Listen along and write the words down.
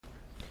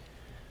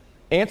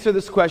Answer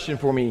this question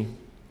for me.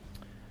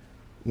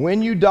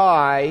 When you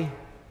die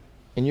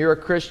and you're a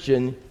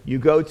Christian, you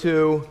go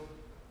to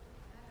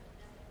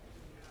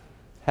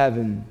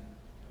heaven.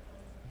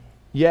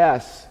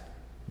 Yes,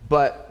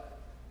 but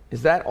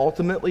is that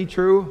ultimately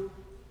true?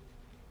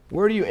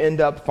 Where do you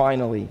end up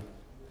finally?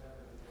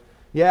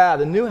 Yeah,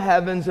 the new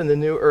heavens and the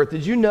new earth.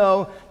 Did you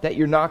know that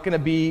you're not going to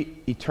be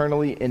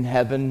eternally in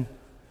heaven?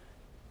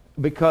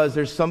 Because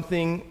there's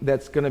something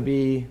that's going to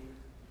be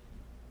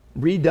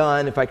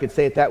redone, if I could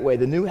say it that way.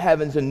 The new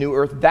heavens and new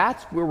earth,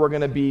 that's where we're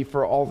going to be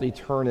for all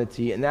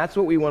eternity. And that's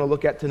what we want to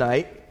look at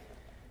tonight.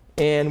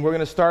 And we're going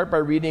to start by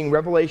reading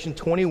Revelation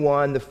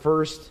 21, the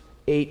first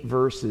 8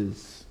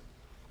 verses.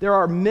 There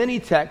are many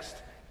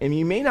texts, and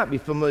you may not be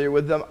familiar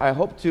with them. I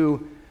hope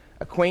to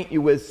acquaint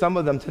you with some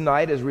of them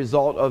tonight as a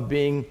result of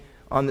being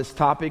on this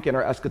topic in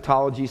our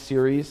eschatology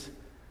series.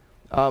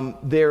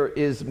 There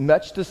is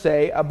much to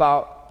say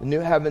about the new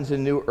heavens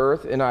and new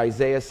earth in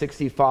Isaiah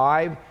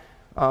 65.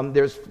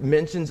 There's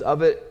mentions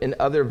of it in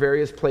other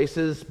various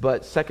places,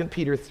 but 2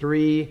 Peter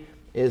 3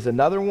 is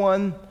another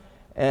one.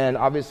 And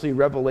obviously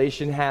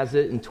Revelation has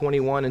it in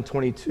 21 and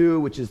 22,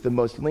 which is the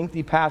most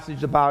lengthy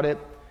passage about it.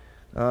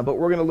 But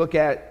we're going to look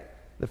at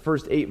the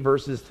first 8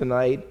 verses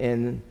tonight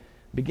and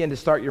begin to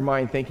start your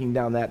mind thinking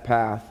down that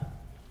path.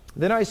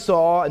 Then I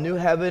saw a new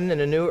heaven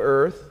and a new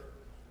earth,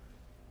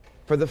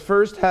 for the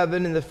first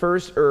heaven and the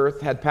first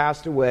earth had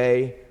passed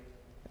away,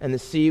 and the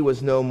sea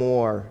was no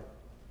more.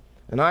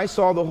 And I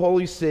saw the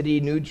holy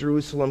city, New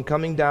Jerusalem,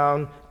 coming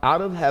down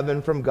out of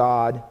heaven from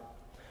God,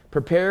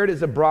 prepared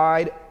as a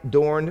bride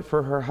adorned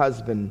for her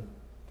husband.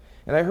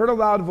 And I heard a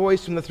loud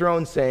voice from the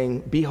throne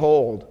saying,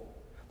 "Behold,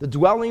 the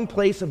dwelling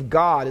place of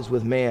God is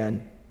with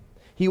man.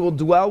 He will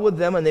dwell with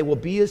them, and they will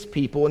be his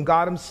people, and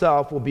God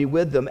himself will be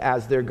with them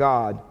as their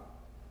God.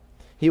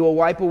 He will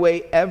wipe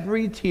away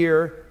every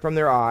tear from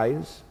their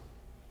eyes,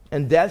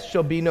 and death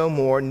shall be no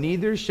more,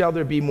 neither shall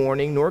there be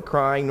mourning, nor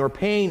crying, nor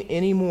pain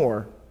any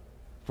more,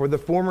 for the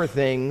former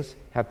things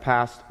have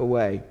passed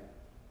away."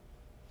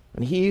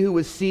 And he who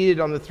was seated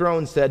on the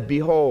throne said,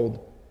 "Behold,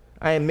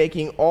 I am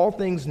making all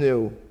things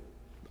new."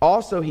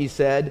 Also he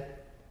said,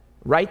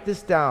 "Write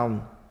this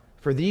down,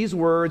 for these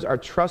words are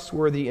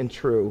trustworthy and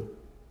true."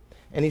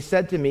 And he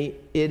said to me,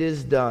 "It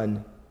is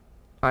done.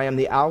 I am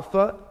the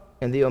Alpha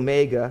and the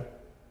Omega,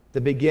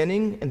 the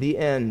beginning and the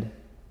end.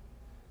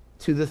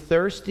 To the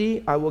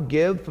thirsty I will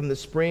give from the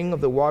spring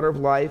of the water of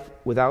life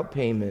without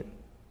payment.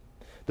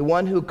 The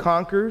one who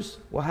conquers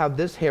will have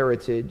this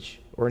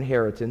heritage or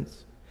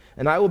inheritance,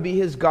 and I will be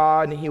his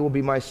God, and he will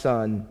be my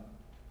son."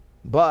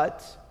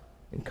 But,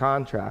 in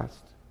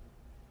contrast,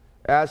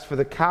 as for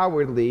the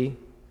cowardly,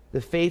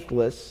 the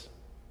faithless,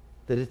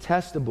 the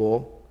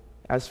detestable,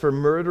 as for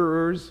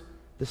murderers,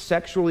 the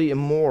sexually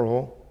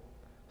immoral,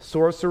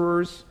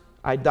 sorcerers,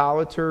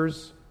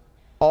 idolaters,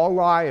 all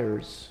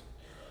liars,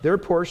 their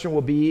portion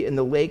will be in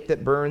the lake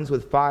that burns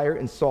with fire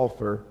and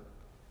sulfur,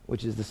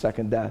 which is the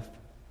second death.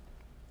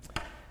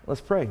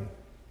 Let's pray.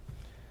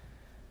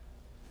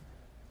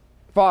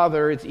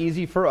 Father, it's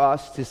easy for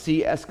us to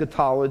see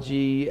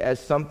eschatology as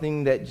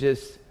something that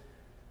just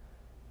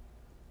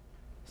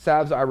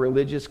salves our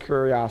religious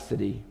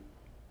curiosity.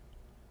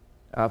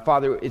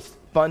 Father, it's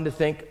fun to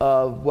think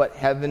of what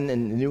heaven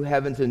and the new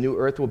heavens and new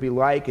earth will be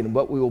like, and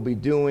what we will be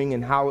doing,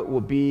 and how it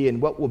will be,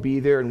 and what will be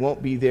there and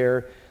won't be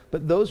there.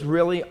 But those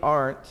really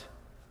aren't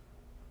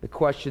the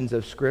questions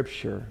of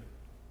Scripture.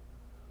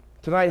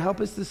 Tonight, help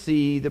us to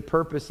see the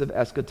purpose of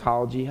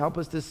eschatology. Help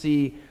us to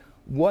see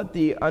what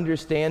the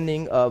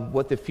understanding of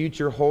what the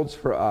future holds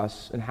for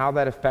us and how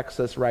that affects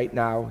us right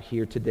now,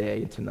 here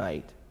today and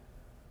tonight.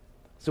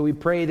 So we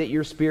pray that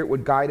your Spirit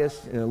would guide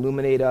us and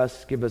illuminate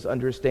us, give us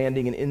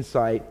understanding and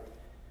insight,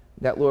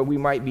 that, Lord, we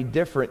might be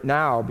different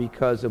now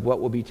because of what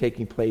will be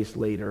taking place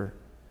later.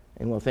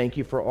 And we'll thank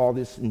you for all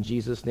this. In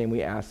Jesus' name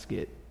we ask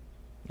it.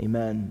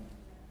 Amen.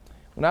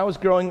 When I was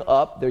growing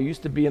up, there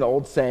used to be an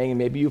old saying, and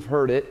maybe you've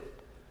heard it.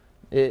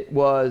 It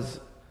was,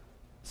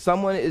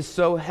 "Someone is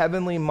so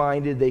heavenly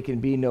minded they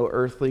can be no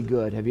earthly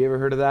good." Have you ever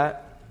heard of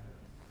that?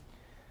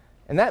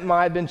 And that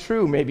might have been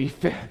true maybe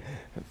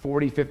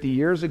 40, 50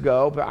 years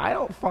ago, but I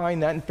don't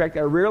find that. In fact,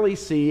 I rarely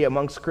see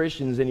amongst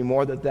Christians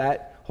anymore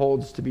that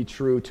holds to be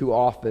true too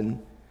often.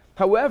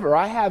 However,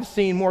 I have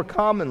seen more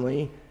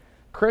commonly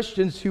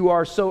Christians who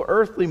are so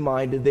earthly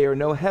minded they are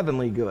no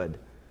heavenly good.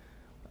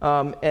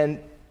 And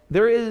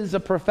there is a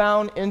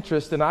profound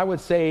interest, and I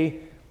would say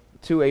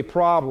to a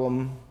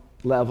problem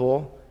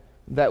level,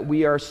 that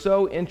we are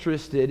so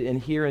interested in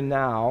here and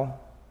now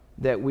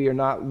that we are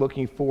not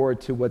looking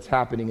forward to what's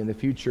happening in the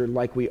future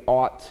like we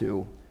ought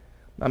to.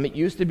 It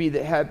used to be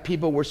that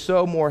people were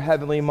so more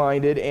heavenly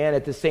minded and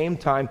at the same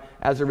time,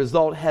 as a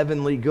result,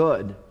 heavenly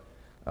good.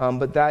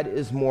 But that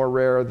is more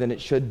rare than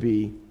it should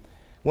be.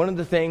 One of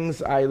the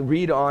things I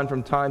read on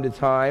from time to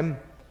time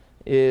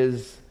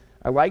is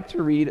I like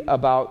to read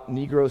about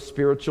Negro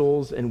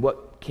spirituals and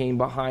what came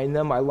behind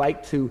them. I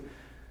like to,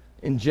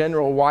 in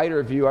general,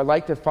 wider view, I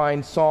like to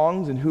find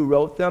songs and who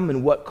wrote them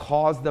and what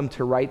caused them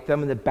to write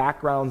them and the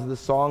backgrounds of the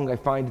song. I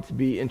find it to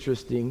be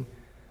interesting.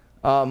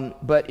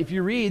 But if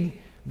you read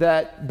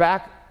that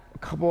back a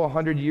couple of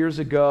hundred years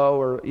ago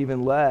or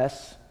even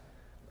less,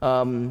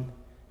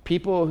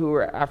 people who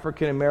were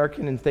African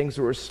American and things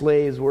who were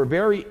slaves were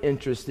very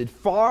interested,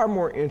 far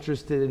more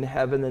interested in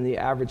heaven than the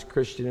average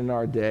Christian in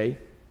our day.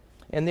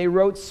 And they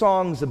wrote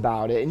songs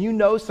about it. And you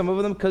know some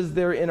of them because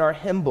they're in our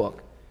hymn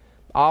book.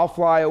 I'll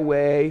Fly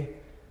Away,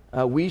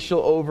 We Shall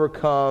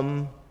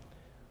Overcome,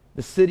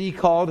 The City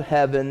Called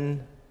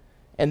Heaven.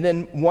 And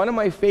then one of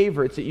my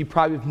favorites that you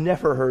probably have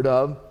never heard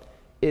of,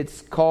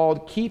 it's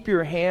called Keep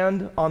Your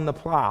Hand on the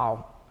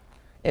Plow.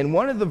 And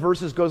one of the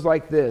verses goes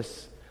like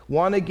this: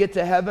 want to get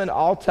to heaven?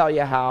 I'll tell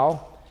you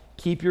how.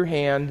 Keep your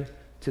hand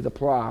to the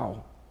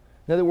plow.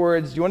 In other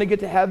words, you want to get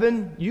to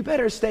heaven? You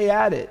better stay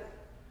at it.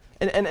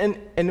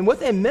 And what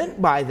they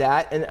meant by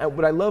that, and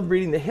what I love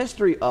reading the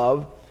history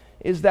of,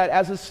 is that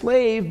as a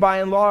slave, by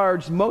and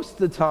large, most of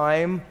the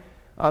time,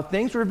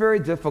 things were very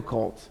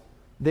difficult.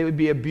 They would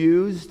be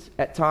abused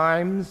at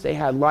times. They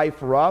had life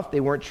rough. They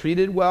weren't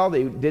treated well.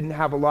 They didn't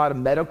have a lot of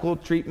medical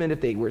treatment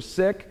if they were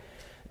sick.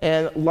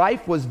 And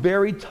life was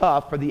very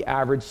tough for the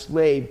average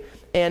slave.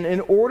 And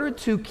in order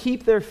to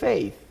keep their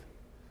faith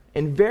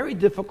in very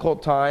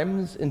difficult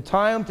times, in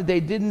times that they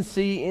didn't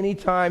see any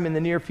time in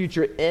the near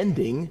future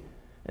ending,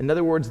 in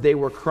other words, they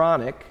were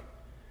chronic,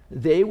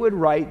 they would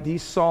write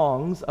these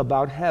songs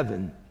about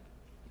heaven,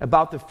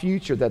 about the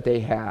future that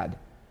they had,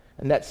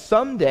 and that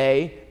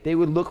someday they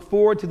would look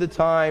forward to the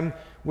time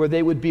where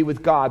they would be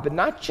with God, but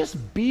not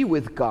just be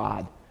with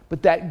God,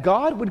 but that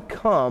God would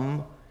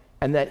come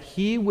and that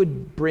he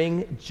would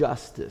bring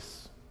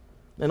justice.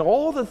 And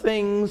all the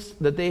things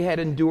that they had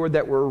endured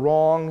that were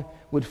wrong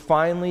would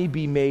finally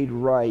be made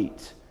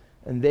right.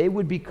 And they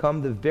would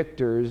become the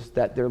victors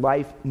that their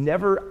life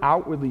never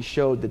outwardly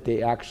showed that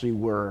they actually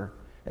were.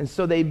 And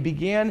so they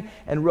began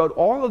and wrote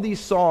all of these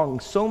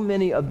songs, so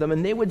many of them,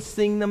 and they would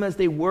sing them as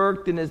they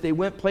worked and as they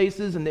went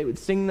places, and they would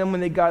sing them when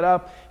they got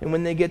up and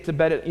when they get to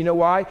bed. You know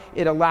why?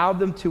 It allowed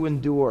them to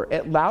endure.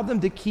 It allowed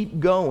them to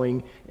keep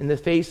going in the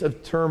face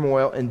of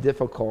turmoil and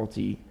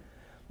difficulty.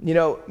 You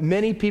know,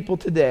 many people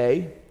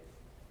today,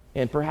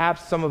 and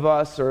perhaps some of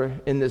us are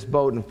in this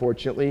boat,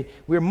 unfortunately,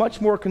 we're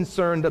much more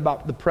concerned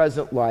about the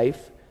present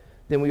life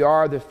than we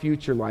are the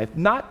future life.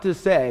 Not to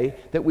say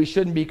that we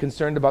shouldn't be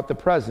concerned about the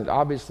present.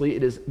 Obviously,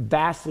 it is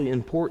vastly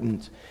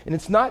important. And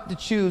it's not to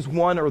choose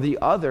one or the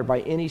other by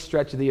any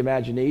stretch of the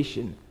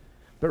imagination,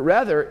 but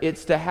rather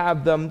it's to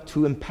have them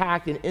to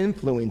impact and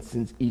influence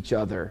each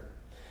other.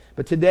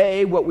 But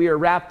today, what we are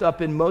wrapped up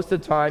in most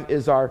of the time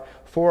is our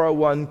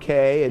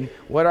 401k and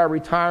what our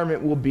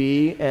retirement will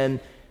be. And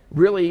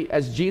really,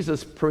 as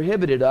Jesus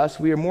prohibited us,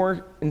 we are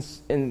more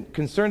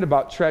concerned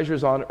about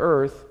treasures on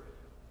earth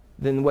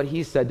than what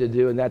he said to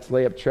do, and that's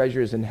lay up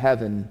treasures in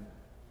heaven.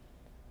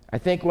 I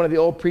think one of the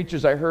old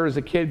preachers I heard as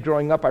a kid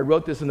growing up, I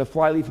wrote this in the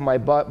flyleaf of my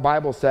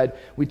Bible, said,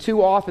 "We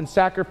too often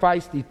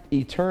sacrifice the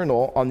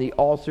eternal on the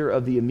altar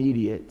of the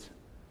immediate."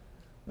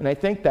 And I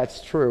think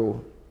that's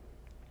true.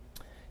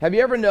 Have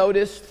you ever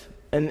noticed,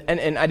 we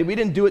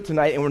didn't do it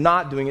tonight, and we're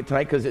not doing it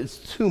tonight because it's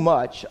too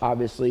much,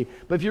 obviously.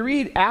 But if you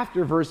read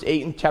after verse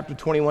 8 in chapter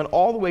 21,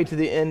 all the way to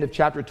the end of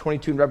chapter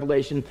 22 in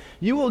Revelation,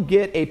 you will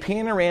get a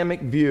panoramic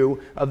view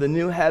of the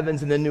new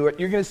heavens and the new earth.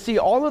 You're going to see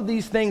all of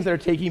these things that are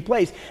taking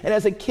place. And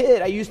as a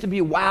kid, I used to be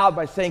wowed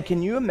by saying,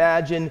 can you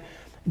imagine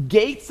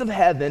gates of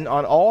heaven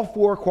on all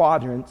four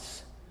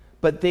quadrants,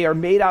 but they are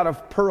made out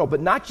of pearl, but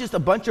not just a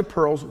bunch of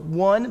pearls,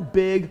 one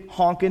big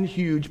honking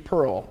huge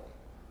pearl.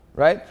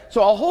 Right?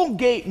 So a whole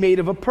gate made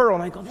of a pearl.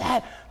 And I go,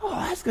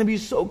 that's going to be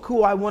so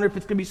cool. I wonder if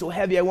it's going to be so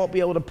heavy I won't be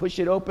able to push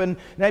it open.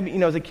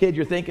 And as a kid,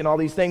 you're thinking all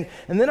these things.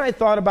 And then I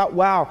thought about,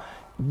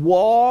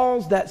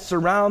 walls that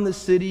surround the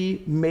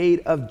city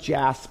made of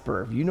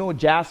jasper. You know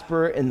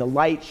jasper and the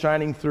light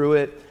shining through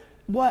it.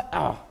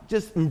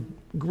 Just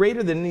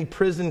greater than any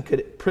prism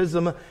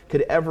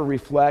could ever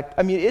reflect.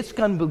 I mean, it's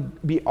going to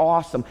be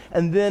awesome.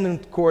 And then,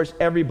 of course,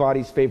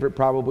 everybody's favorite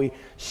probably,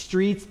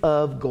 streets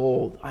of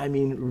gold. I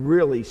mean,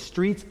 really,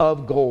 streets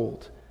of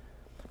gold.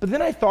 But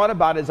then I thought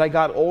about it as I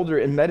got older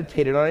and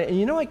meditated on it,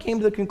 and I came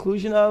to the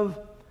conclusion of,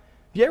 have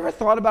you ever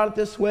thought about it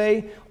this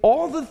way?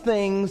 All the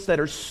things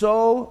that are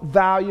so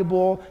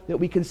valuable that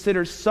we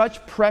consider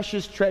such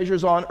precious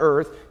treasures on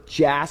earth,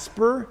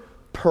 jasper,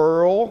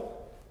 pearl,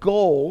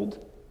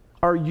 gold,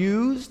 are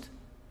used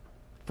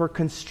for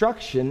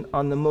construction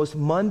on the most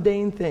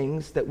mundane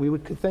things that we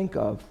could think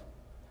of.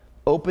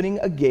 Opening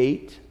a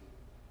gate,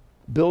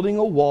 building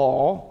a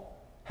wall,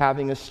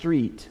 having a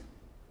street.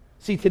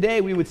 See, today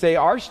we would say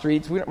our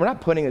streets, we're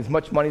not putting as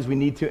much money as we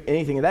need to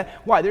anything of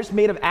that. Why? They're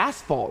made of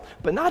asphalt.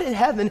 But not in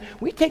heaven.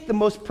 We take the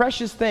most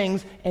precious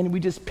things and we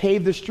just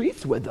pave the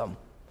streets with them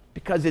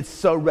because it's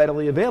so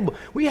readily available.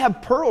 We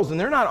have pearls, and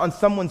they're not on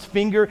someone's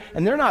finger,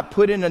 and they're not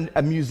put in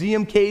a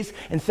museum case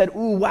and said,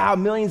 ooh, wow,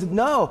 millions.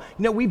 No,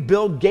 we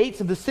build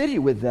gates of the city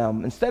with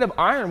them. Instead of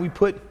iron, we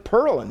put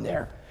pearl in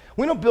there.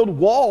 We don't build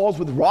walls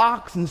with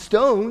rocks and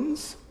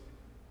stones.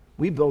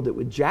 We build it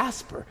with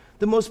jasper.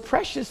 The most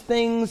precious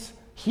things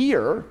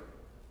here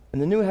in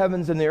the new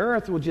heavens and the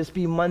earth will just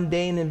be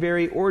mundane and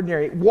very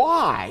ordinary.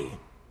 Why?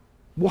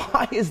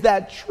 Why is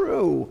that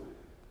true?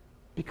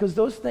 Because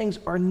those things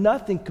are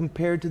nothing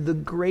compared to the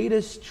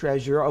greatest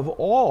treasure of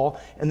all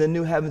in the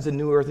new heavens and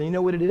new earth. And you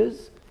know what it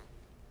is?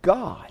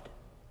 God.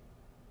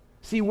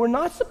 See, we're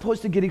not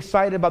supposed to get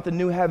excited about the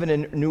new heaven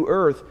and new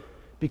earth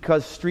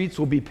because streets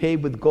will be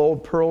paved with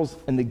gold, pearls,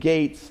 and the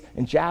gates,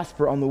 and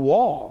jasper on the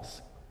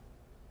walls.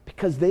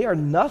 Because they are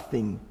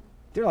nothing.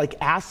 They're like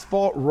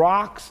asphalt,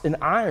 rocks, and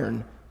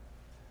iron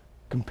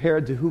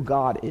compared to who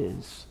God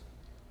is.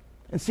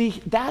 And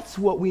see, that's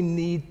what we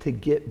need to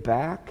get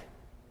back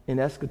in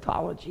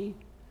eschatology.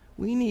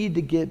 We need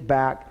to get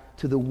back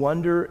to the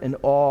wonder and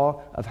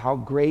awe of how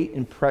great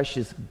and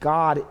precious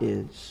God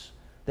is.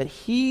 That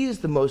He is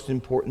the most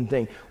important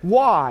thing.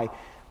 Why?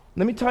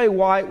 Let me tell you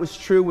why it was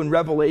true when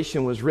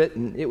Revelation was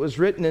written. It was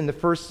written in the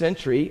first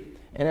century,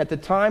 and at the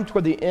time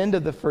toward the end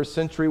of the first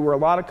century, where a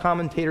lot of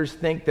commentators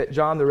think that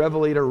John the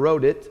Revelator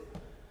wrote it,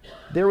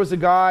 there was a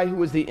guy who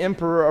was the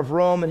emperor of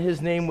Rome, and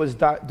his name was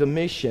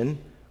Domitian.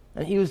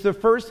 And he was the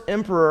first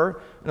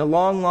emperor in a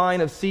long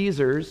line of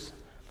Caesars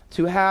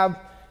to have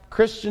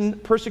Christian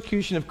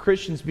persecution of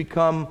Christians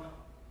become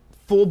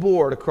full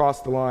board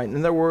across the line. In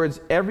other words,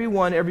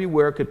 everyone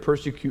everywhere could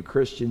persecute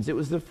Christians. It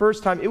was the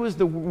first time, it was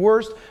the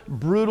worst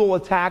brutal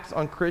attacks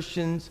on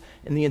Christians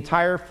in the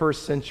entire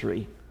first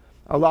century.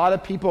 A lot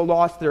of people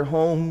lost their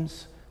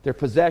homes, their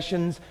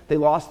possessions, they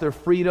lost their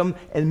freedom,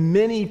 and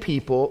many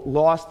people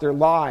lost their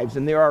lives.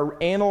 And there are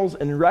annals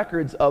and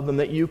records of them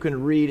that you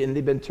can read, and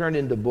they've been turned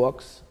into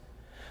books.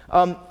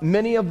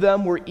 Many of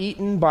them were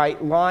eaten by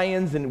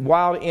lions and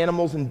wild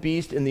animals and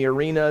beasts in the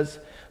arenas.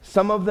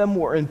 Some of them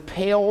were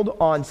impaled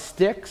on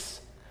sticks.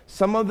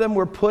 Some of them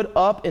were put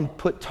up and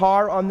put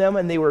tar on them,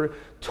 and they were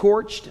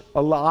torched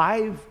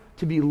alive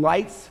to be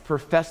lights for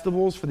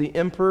festivals for the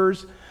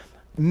emperors.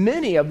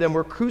 Many of them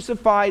were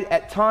crucified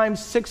at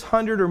times,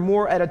 600 or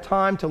more at a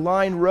time, to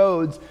line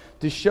roads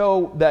to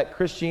show that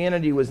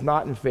Christianity was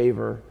not in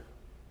favor.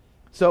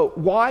 So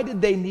why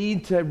did they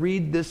need to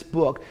read this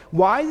book?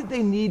 Why did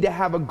they need to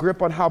have a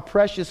grip on how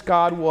precious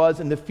God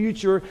was and the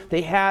future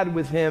they had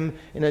with Him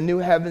in a new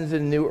heavens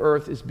and a new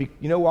earth?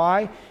 You know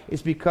why?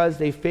 It's because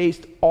they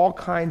faced all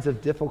kinds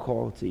of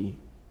difficulty.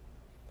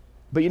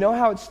 But you know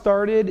how it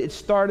started? It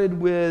started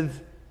with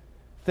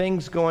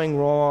things going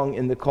wrong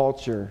in the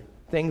culture,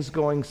 things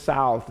going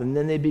south, and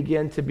then they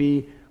began to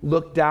be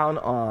looked down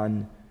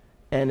on.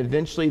 And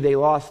eventually they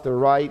lost their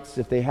rights,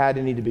 if they had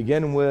any to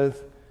begin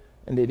with,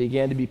 and they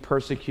began to be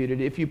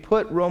persecuted. If you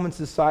put Roman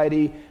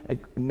society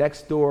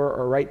next door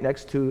or right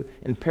next to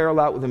and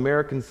parallel with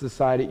American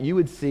society, you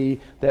would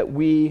see that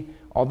we,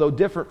 although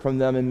different from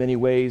them in many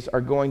ways,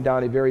 are going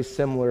down a very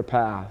similar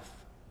path.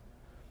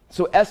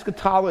 So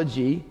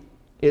eschatology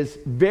is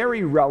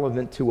very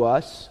relevant to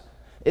us.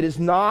 It is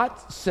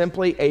not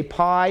simply a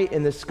pie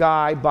in the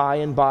sky by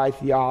and by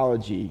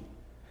theology.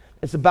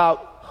 It's about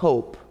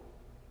hope.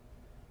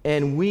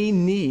 And we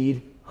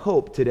need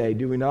hope today,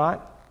 do we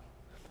not?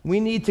 We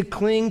need to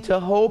cling to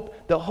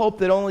hope, the hope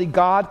that only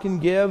God can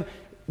give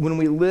when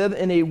we live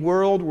in a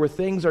world where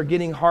things are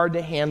getting hard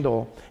to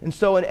handle. And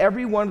so in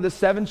every one of the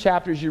 7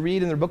 chapters you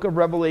read in the book of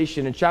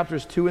Revelation, in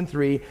chapters 2 and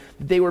 3,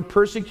 they were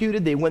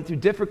persecuted, they went through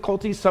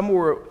difficulties, some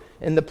were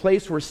in the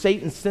place where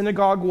Satan's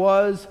synagogue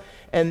was,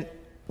 and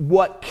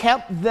what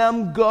kept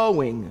them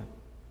going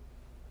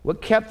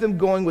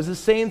was the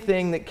same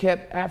thing that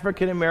kept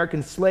African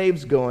American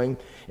slaves going,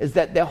 is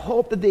that the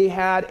hope that they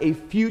had a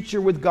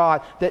future with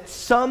God, that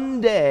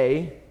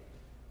someday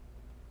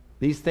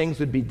these things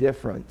would be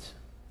different.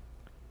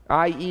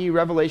 I.e.,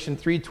 Revelation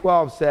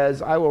 3:12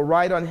 says, I will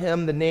write on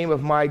him the name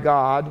of my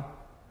God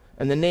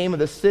and the name of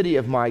the city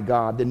of my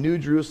God, the New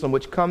Jerusalem,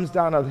 which comes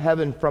down of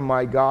heaven from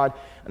my God,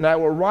 and I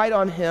will write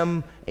on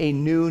him a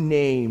new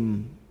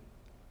name.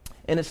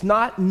 And it's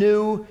not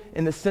new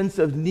in the sense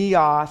of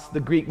neos, the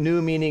Greek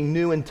new meaning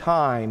new in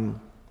time.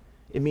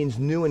 It means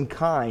new in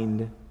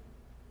kind.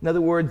 In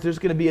other words, there's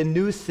going to be a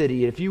new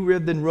city. If you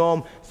lived in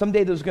Rome,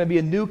 someday there's going to be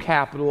a new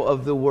capital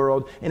of the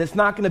world, and it's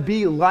not going to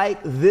be like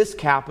this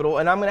capital,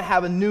 and I'm going to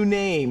have a new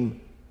name,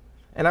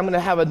 and I'm going to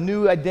have a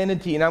new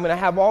identity, and I'm going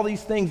to have all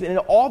these things, and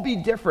it'll all be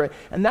different.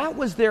 And that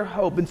was their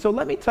hope. And so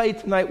let me tell you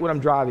tonight what I'm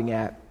driving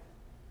at.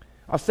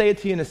 I'll say it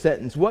to you in a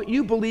sentence. What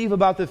you believe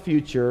about the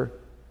future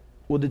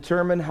will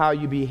determine how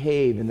you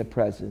behave in the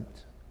present.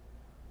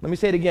 Let me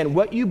say it again.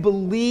 What you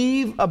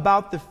believe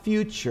about the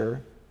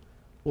future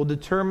will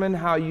determine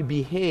how you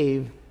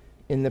behave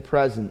in the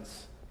present.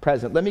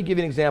 Let me give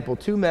you an example.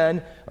 2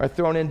 men are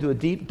thrown into a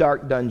deep,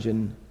 dark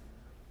dungeon.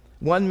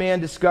 One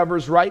man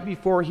discovers right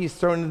before he's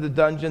thrown into the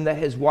dungeon that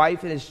his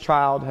wife and his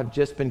child have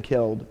just been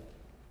killed.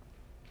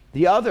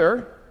 The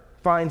other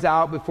finds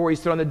out before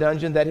he's thrown in the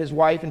dungeon that his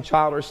wife and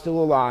child are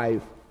still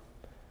alive.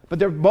 But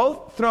they're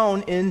both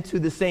thrown into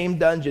the same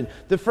dungeon.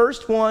 The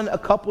first one, a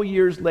couple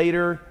years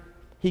later,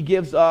 he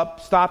gives up,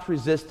 stops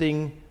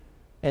resisting,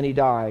 and he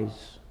dies.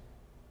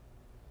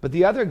 But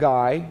the other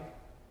guy,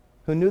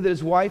 who knew that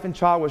his wife and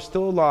child were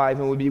still alive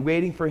and would be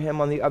waiting for him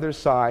on the other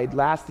side,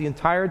 lasts the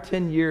entire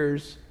 10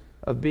 years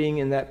of being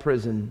in that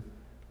prison.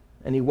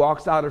 And he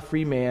walks out a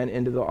free man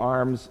into the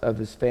arms of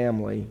his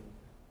family.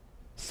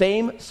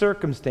 Same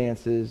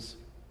circumstances,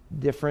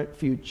 different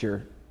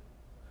future.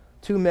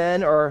 Two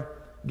men are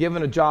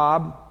given a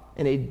job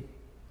in a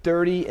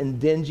dirty and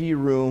dingy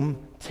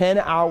room, 10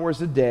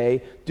 hours a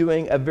day,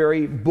 doing a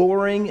very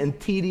boring and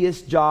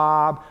tedious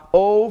job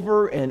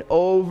over and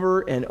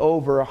over and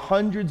over,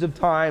 hundreds of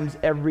times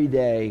every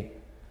day.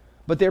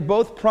 But they're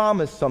both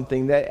promised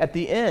something, that at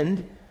the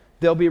end,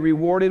 they'll be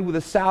rewarded with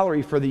a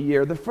salary for the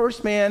year. The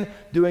first man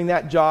doing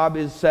that job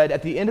is said,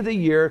 at the end of the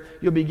year,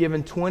 you'll be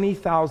given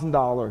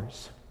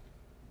 $20,000.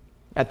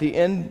 At the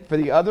end, for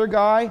the other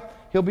guy,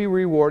 he'll be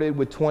rewarded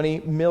with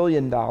 $20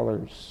 million.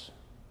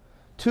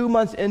 2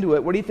 months into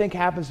it, what do you think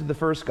happens to the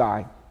first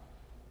guy?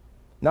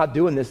 Not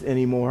doing this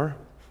anymore.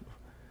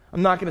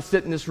 I'm not going to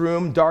sit in this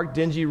room, dark,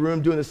 dingy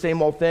room, doing the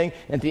same old thing.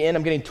 And at the end,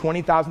 I'm getting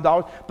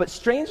 $20,000. But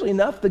strangely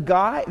enough,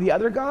 the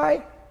other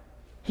guy,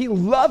 he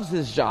loves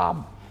his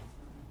job.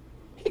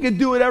 He could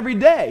do it every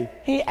day.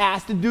 He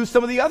asked to do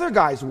some of the other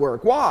guy's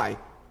work. Why?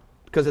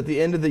 Because at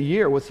the end of the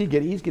year, what's he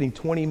getting? He's getting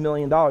 $20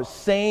 million.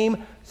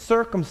 Same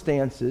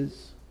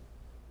circumstances,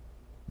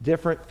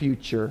 different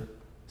future.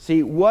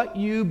 See, what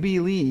you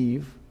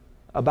believe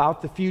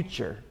about the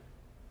future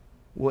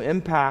will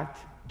impact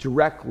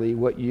directly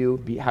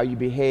how you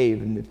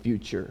behave in the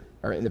future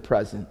or in the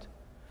present.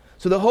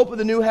 So the hope of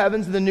the new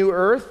heavens and the new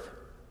earth,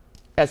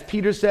 as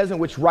Peter says, in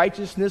which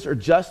righteousness or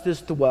justice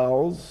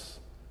dwells,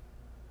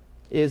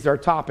 is our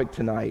topic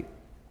tonight.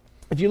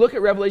 If you look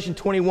at Revelation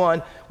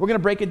 21, we're going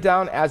to break it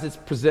down as it's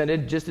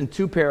presented, just in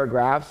 2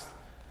 paragraphs.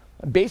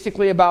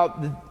 Basically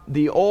about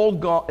the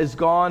old is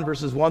gone,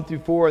 verses 1 through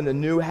 4, and the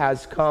new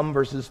has come,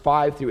 verses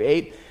 5 through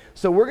 8.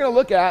 So we're going to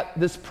look at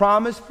this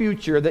promised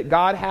future that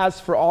God has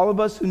for all of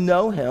us who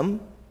know him,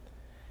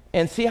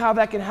 and see how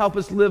that can help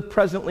us live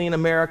presently in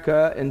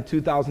America in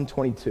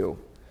 2022.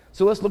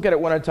 So let's look at it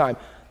one at a time.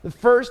 The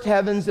first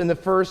heavens and the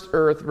first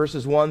earth,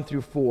 verses 1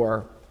 through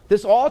 4.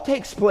 This all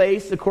takes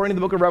place, according to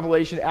the book of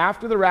Revelation,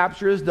 after the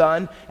rapture is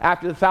done,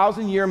 after the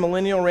 1,000-year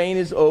millennial reign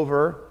is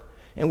over,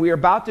 and we are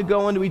about to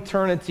go into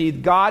eternity.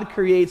 God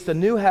creates the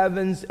new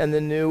heavens and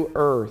the new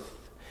earth.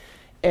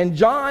 And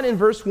John, in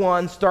verse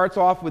 1, starts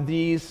off with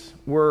these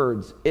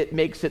words. It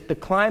makes it the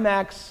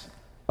climax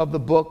of the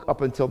book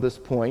up until this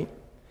point.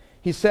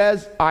 He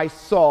says, I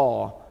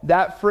saw.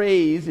 That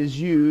phrase is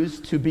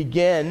used to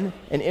begin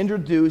and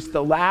introduce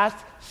the last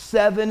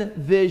 7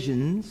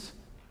 visions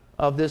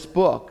of this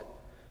book.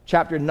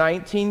 Chapter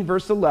 19,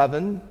 verse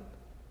 11,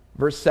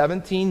 verse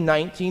 17,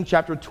 19,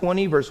 chapter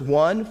 20, verse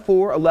 1,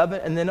 4,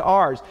 11, and then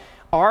ours.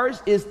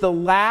 Ours is the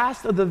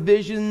last of the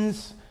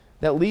visions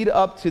that lead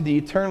up to the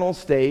eternal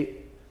state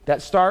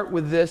that start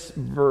with this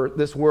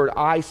word,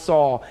 I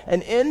saw.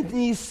 And in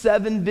these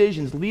 7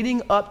 visions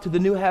leading up to the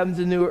new heavens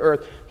and new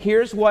earth,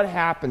 here's what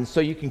happens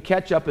so you can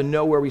catch up and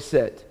know where we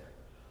sit.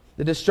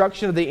 The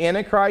destruction of the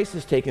Antichrist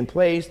has taken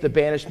place, the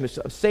banishment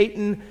of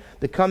Satan,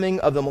 the coming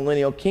of the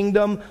millennial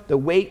kingdom, the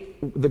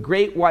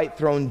great white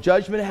throne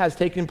judgment has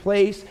taken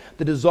place,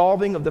 the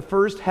dissolving of the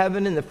first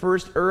heaven and the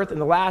first earth in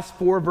the last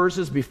 4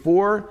 verses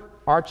before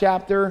our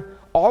chapter.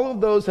 All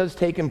of those has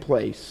taken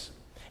place.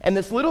 And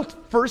this little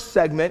first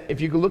segment, if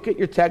you can look at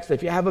your text,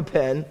 if you have a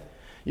pen,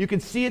 you can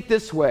see it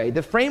this way.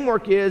 The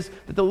framework is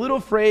that the little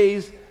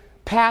phrase,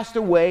 passed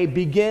away,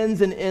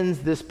 begins and ends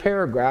this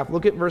paragraph.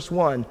 Look at verse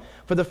 1.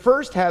 For the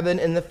first heaven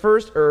and the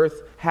first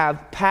earth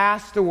have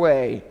passed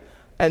away.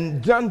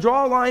 And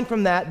draw a line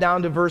from that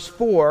down to verse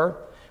 4,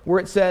 where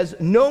it says,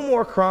 no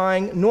more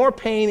crying, nor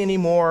pain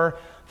anymore,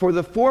 for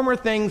the former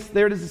things,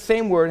 there it is the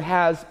same word,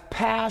 has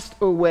passed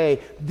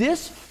away.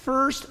 This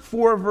first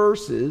 4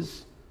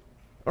 verses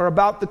are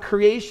about the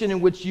creation in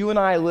which you and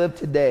I live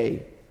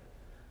today.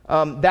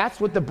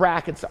 That's what the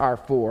brackets are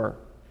for.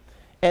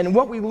 And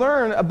what we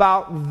learn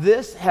about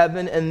this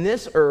heaven and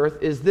this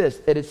earth is this,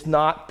 that it's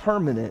not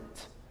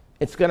permanent.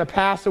 It's going to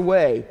pass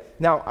away.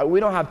 Now, we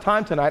don't have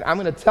time tonight. I'm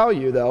going to tell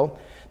you, though,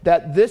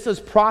 that this is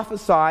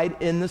prophesied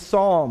in the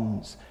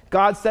Psalms.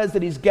 God says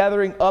that he's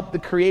gathering up the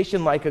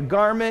creation like a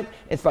garment.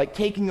 It's like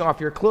taking off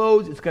your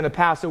clothes. It's going to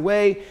pass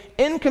away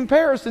in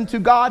comparison to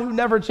God who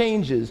never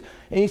changes.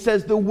 And he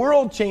says the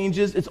world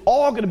changes. It's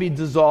all going to be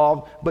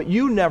dissolved, but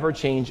you never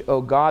change,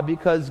 oh God,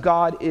 because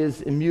God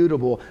is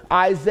immutable.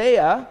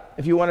 Isaiah,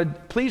 if you want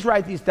to, please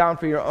write these down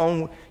for your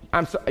own.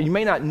 You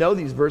may not know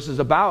these verses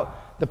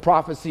about the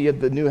prophecy of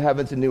the new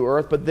heavens and new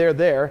earth, but they're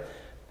there.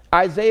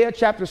 Isaiah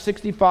chapter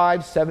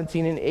 65,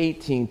 17 and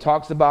 18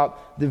 talks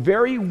about the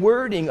very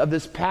wording of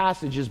this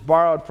passage is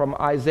borrowed from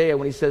Isaiah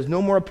when he says,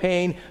 no more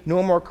pain,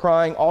 no more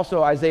crying.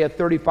 Also Isaiah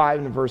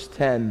 35 and verse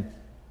 10.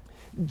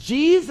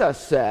 Jesus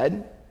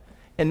said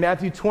in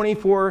Matthew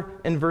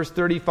 24 and verse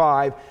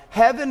 35,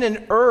 heaven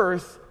and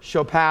earth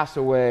shall pass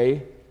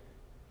away,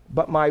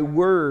 but my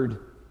word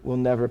will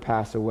never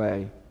pass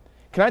away.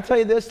 Can I tell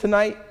you this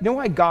tonight? You know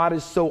why God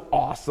is so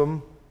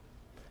awesome?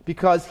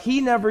 Because he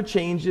never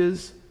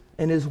changes,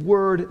 and his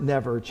word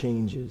never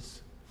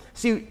changes.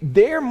 See,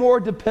 they're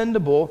more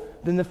dependable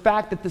than the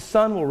fact that the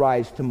sun will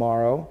rise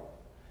tomorrow,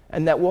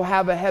 and that we'll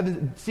have a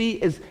heaven.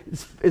 See,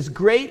 as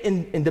great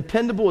and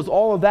dependable as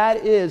all of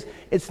that is,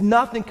 it's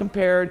nothing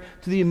compared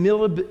to the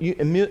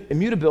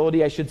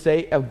immutability, I should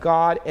say, of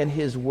God and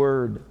his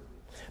word.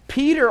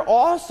 Peter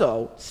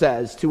also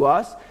says to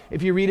us,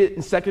 if you read it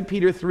in 2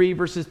 Peter 3,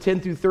 verses 10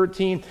 through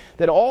 13,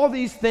 that all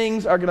these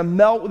things are going to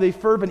melt with a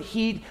fervent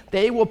heat.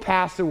 They will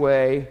pass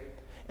away.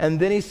 And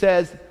then he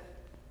says,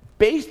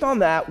 based on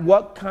that,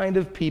 what kind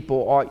of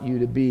people ought you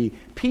to be?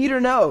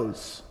 Peter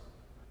knows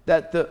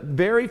that the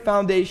very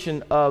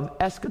foundation of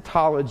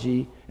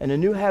eschatology and a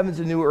new heavens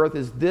and new earth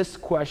is this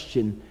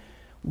question: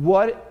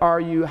 how are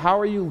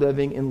you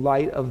living in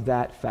light of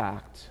that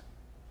fact?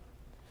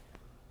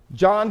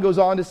 John goes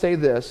on to say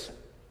this,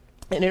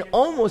 and it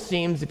almost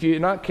seems, if you're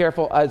not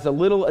careful, as a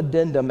little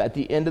addendum at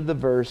the end of the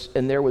verse,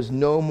 and there was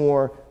no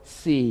more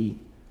sea.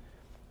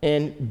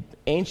 In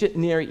ancient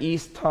Near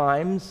East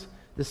times,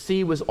 the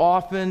sea was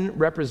often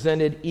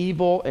represented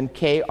evil and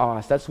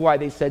chaos. That's why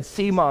they said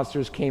sea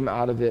monsters came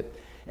out of it.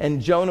 And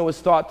Jonah was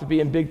thought to be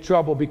in big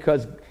trouble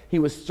because he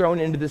was thrown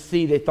into the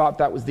sea. They thought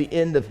that was the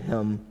end of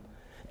him.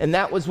 And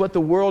that was what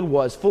the world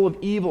was, full of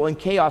evil and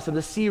chaos, and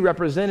the sea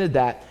represented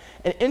that.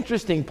 And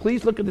interesting,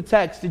 please look at the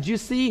text. Did you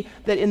see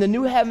that in the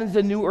new heavens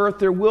and new earth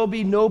there will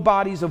be no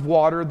bodies of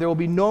water, there will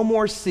be no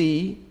more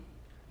sea,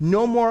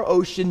 no more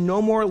ocean,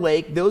 no more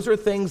lake? Those are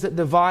things that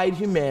divide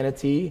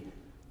humanity.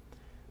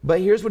 But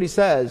here's what he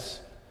says.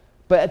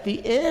 But at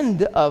the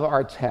end of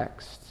our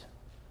text,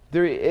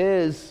 there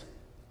is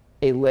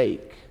a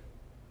lake.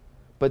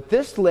 But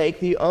this lake,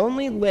 the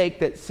only lake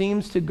that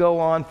seems to go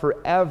on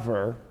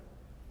forever,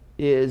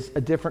 is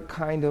a different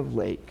kind of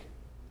lake.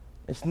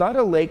 It's not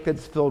a lake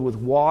that's filled with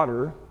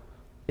water.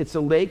 It's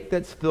a lake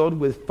that's filled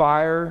with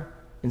fire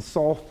and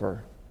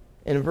sulfur.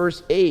 In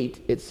verse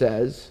 8, it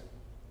says,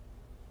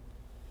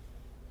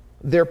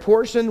 their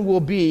portion will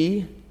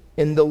be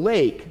in the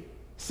lake.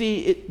 See,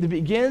 it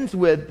begins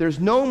with, there's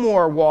no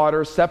more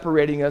water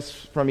separating us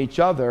from each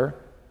other,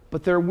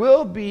 but there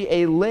will be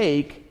a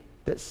lake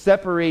that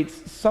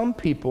separates some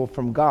people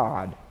from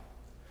God.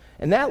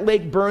 And that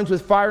lake burns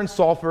with fire and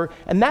sulfur,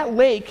 and that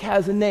lake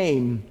has a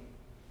name.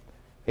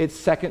 It's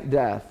second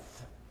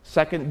death.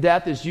 Second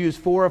death is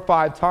used 4 or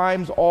 5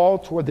 times, all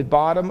toward the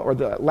bottom or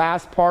the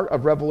last part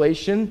of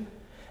Revelation.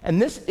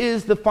 And this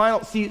is the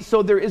final. See,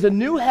 so there is a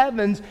new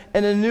heavens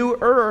and a new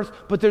earth,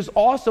 but there's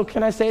also,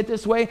 can I say it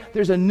this way?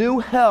 There's a new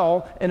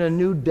hell and a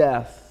new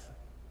death.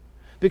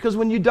 Because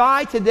when you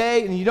die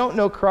today and you don't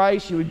know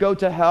Christ, you would go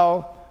to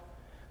hell.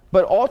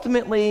 But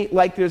ultimately,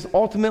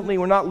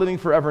 we're not living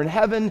forever in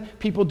heaven.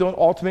 People don't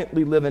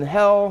ultimately live in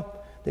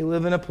hell. They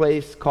live in a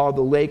place called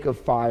the lake of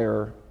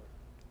fire.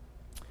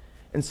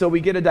 And so we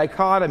get a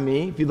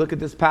dichotomy. If you look at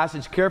this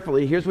passage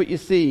carefully, here's what you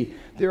see.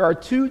 There are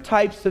 2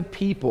 types of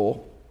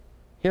people,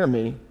 hear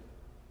me,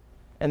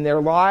 and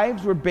their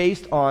lives were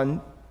based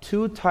on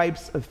 2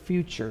 types of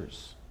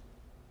futures.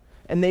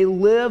 And they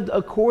lived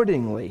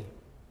accordingly.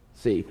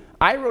 See,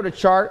 I wrote a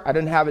chart. I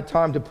didn't have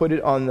time to put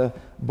it on the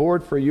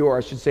board for you, or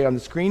I should say on the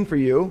screen for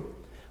you,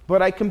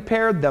 but I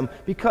compared them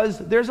because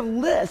there's a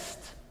list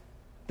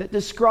that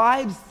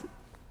describes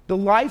the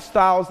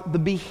lifestyles, the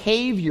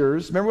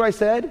behaviors. Remember what I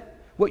said?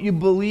 What you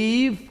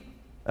believe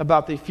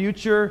about the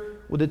future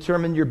will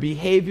determine your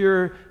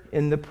behavior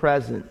in the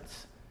present.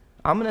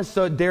 I'm going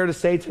to dare to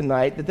say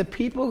tonight that the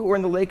people who were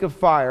in the lake of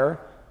fire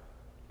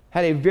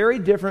had a very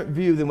different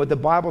view than what the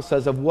Bible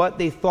says of what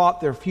they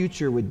thought their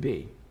future would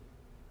be.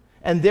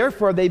 And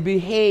therefore, they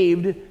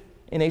behaved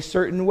in a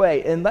certain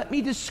way. And let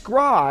me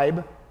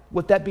describe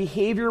what that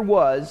behavior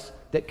was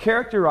that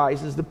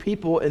characterizes the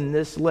people in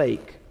this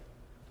lake.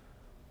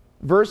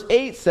 Verse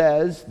 8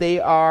 says they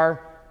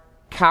are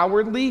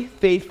cowardly,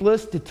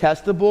 faithless,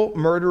 detestable,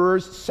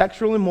 murderers,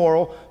 sexually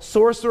immoral,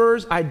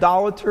 sorcerers,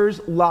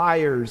 idolaters,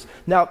 liars.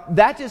 Now,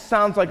 that just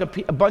sounds like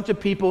a bunch of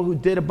people who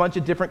did a bunch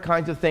of different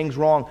kinds of things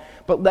wrong.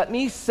 But let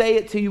me say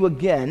it to you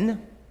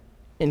again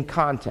in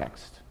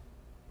context.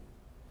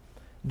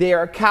 They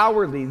are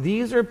cowardly.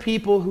 These are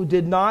people who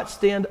did not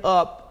stand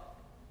up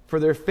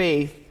for their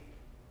faith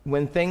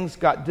when things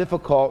got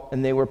difficult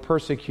and they were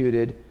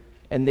persecuted,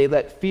 and they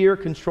let fear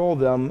control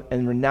them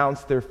and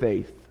renounced their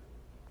faith.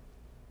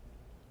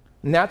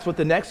 And that's what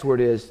the next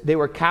word is. They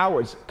were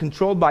cowards,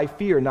 controlled by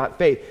fear, not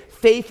faith.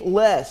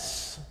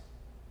 Faithless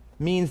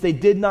means they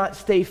did not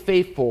stay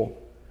faithful.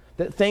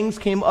 That things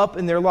came up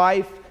in their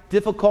life,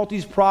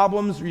 difficulties,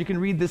 problems. You can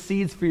read the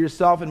seeds for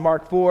yourself in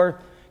Mark 4.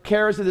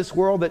 Cares of this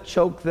world that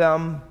choked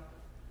them,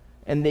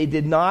 and they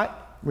did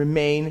not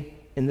remain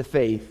in the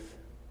faith.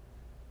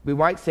 We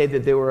might say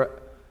that they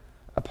were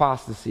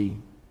apostasy.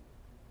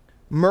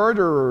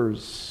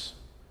 Murderers,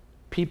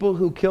 people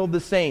who killed the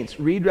saints.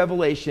 Read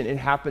Revelation, it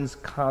happens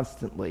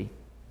constantly.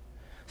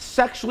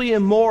 Sexually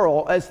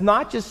immoral as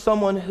not just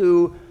someone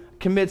who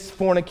commits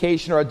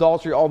fornication or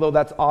adultery, although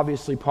that's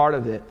obviously part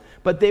of it.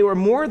 But they were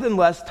more than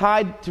less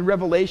tied to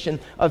Revelation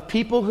of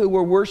people who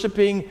were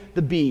worshiping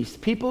the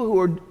beast, people who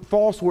were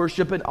false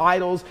worship and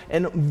idols,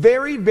 and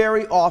very,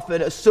 very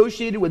often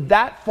associated with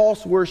that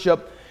false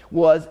worship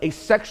was a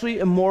sexually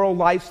immoral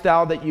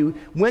lifestyle, that you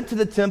went to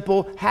the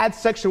temple, had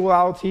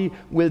sexuality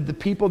with the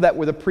people that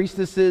were the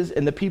priestesses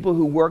and the people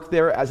who worked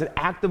there as an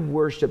act of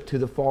worship to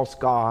the false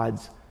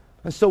gods.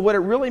 And so what it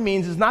really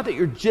means is not that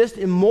you're just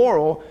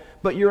immoral,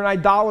 but you're an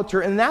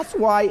idolater. And that's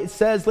why it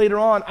says later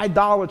on,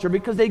 idolater,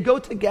 because they go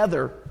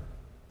together.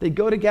 They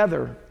go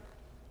together.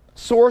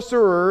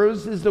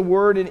 Sorcerers is the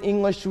word in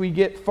English we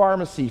get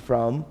pharmacy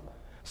from.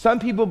 Some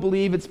people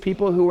believe it's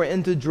people who are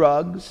into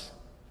drugs,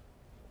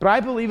 but I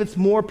believe it's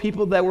more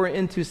people that were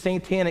into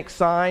satanic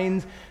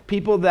signs,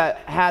 people that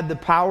had the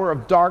power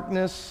of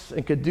darkness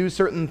and could do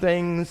certain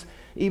things,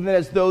 even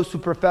as those who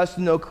profess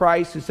to know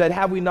Christ, who said,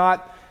 have we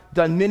not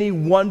done many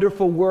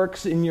wonderful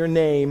works in your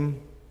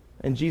name?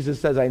 And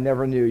Jesus says, I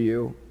never knew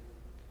you.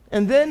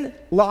 And then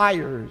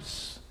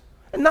liars.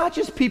 And not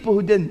just people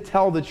who didn't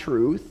tell the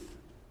truth,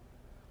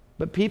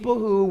 but people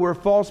who were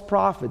false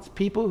prophets,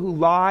 people who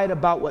lied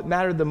about what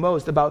mattered the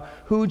most, about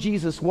who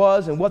Jesus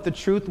was and what the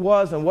truth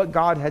was and what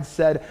God had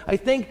said. I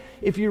think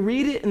if you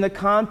read it in the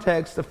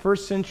context of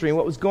first century and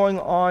what was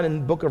going on in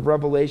the book of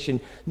Revelation,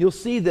 you'll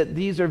see that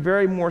these are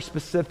very more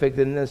specific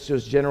than this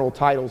just general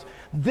titles.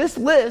 This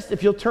list,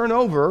 if you'll turn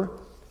over,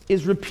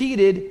 is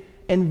repeated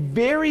and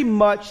very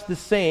much the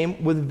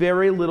same with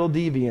very little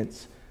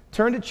deviance.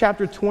 Turn to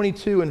chapter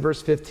 22 and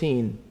verse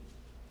 15.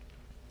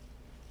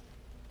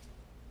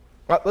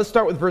 Let's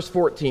start with verse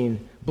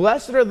 14.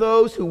 Blessed are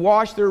those who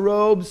wash their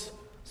robes,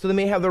 so they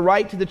may have the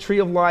right to the tree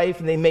of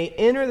life, and they may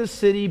enter the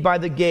city by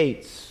the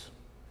gates.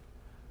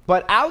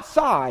 But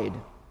outside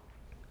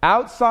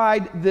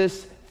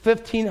this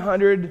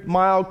 1,500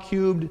 mile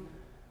cubed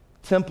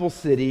temple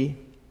city,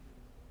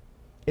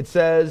 it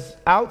says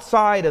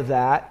outside of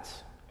that,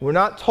 we're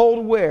not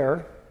told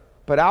where,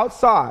 but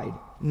outside,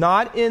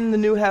 not in the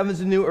new heavens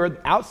and new earth,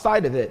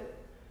 outside of it,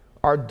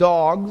 are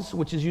dogs,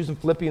 which is used in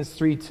Philippians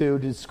 3:2 to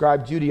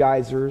describe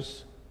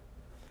Judaizers,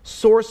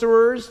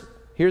 sorcerers.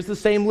 Here's the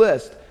same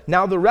list.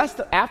 Now the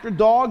rest, after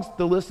dogs,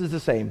 the list is the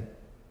same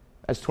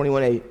as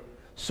 21:8.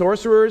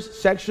 Sorcerers,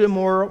 sexually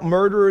immoral,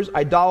 murderers,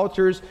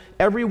 idolaters,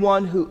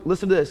 everyone who,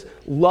 listen to this,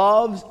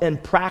 loves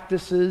and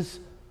practices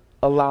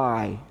a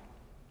lie.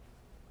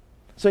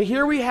 So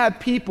here we have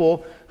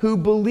people who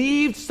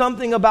believed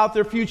something about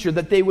their future,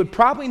 that they would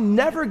probably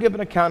never give an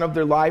account of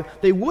their life.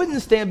 They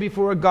wouldn't stand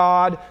before a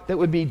God that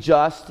would be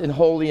just and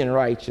holy and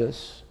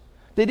righteous.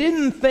 They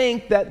didn't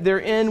think that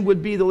their end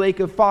would be the lake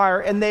of fire,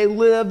 and they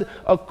lived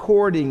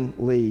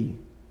accordingly.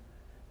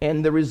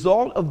 And the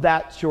result of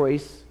that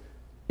choice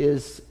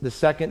is the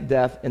second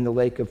death in the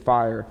lake of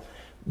fire.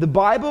 The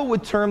Bible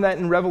would term that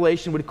in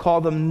Revelation, would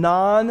call them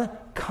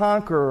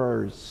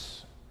non-conquerors.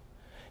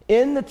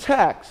 In the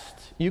text,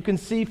 you can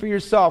see for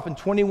yourself in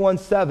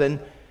 21:7,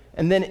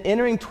 and then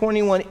entering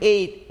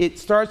 21:8, it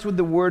starts with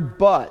the word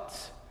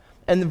but.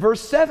 And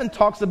verse 7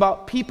 talks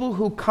about people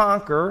who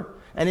conquer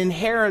an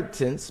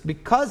inheritance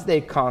because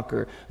they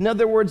conquer. In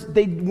other words,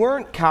 they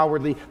weren't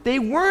cowardly. They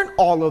weren't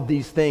all of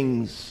these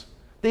things.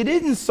 They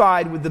didn't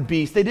side with the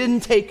beast. They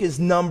didn't take his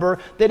number.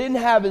 They didn't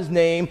have his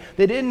name.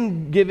 They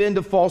didn't give in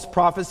to false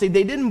prophecy.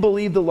 They didn't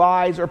believe the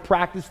lies or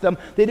practice them.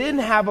 They didn't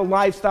have a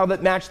lifestyle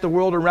that matched the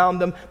world around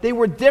them. They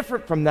were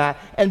different from that.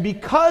 And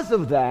because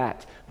of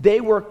that,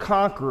 they were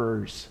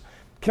conquerors.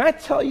 Can I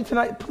tell you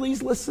tonight,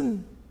 please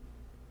listen.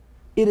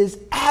 It is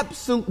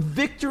absolute.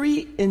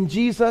 Victory in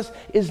Jesus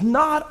is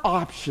not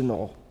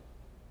optional.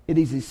 It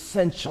is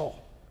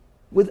essential.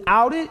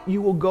 Without it,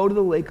 you will go to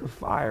the lake of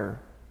fire.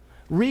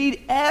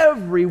 Read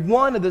every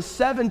one of the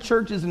 7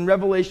 churches in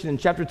Revelation in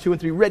chapter 2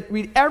 and 3.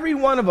 Read every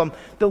one of them.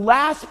 The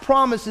last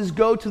promises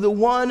go to the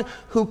one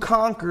who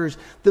conquers.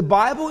 The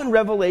Bible in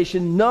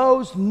Revelation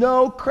knows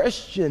no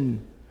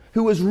Christian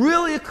who is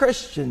really a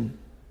Christian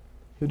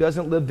who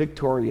doesn't live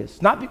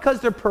victorious. Not because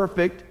they're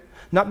perfect,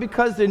 not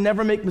because they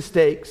never make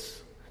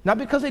mistakes, not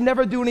because they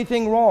never do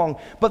anything wrong,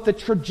 but the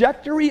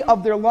trajectory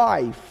of their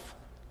life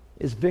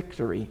is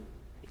victory,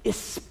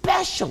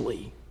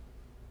 especially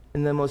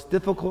in the most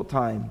difficult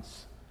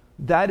times.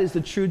 That is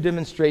the true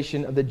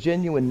demonstration of the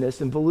genuineness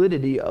and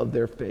validity of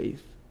their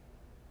faith.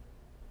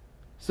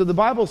 So the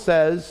Bible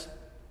says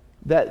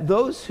that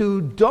those who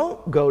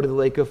don't go to the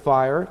lake of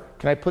fire,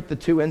 can I put the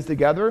two ends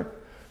together?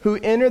 Who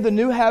enter the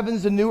new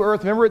heavens and new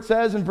earth. Remember it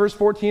says in verse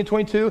 14 and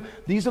 22,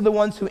 these are the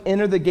ones who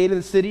enter the gate of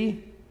the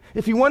city.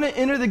 If you want to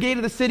enter the gate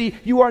of the city,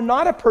 you are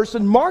not a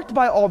person marked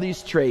by all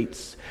these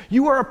traits.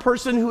 You are a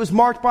person who is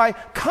marked by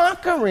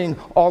conquering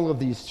all of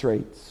these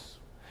traits.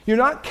 You're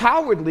not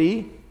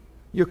cowardly,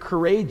 you're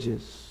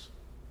courageous.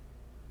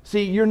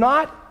 See, you're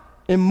not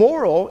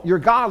immoral, you're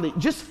godly.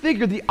 Just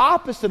figure the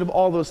opposite of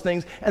all those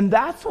things. And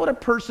that's what a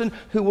person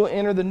who will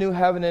enter the new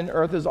heaven and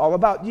earth is all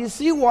about. Do you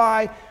see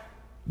why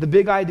the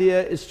big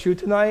idea is true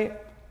tonight?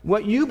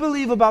 What you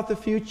believe about the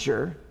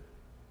future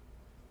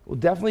will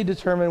definitely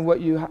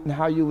determine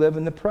how you live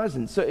in the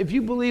present. So if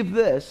you believe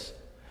this,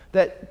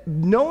 that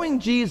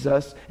knowing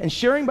Jesus and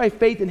sharing by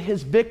faith in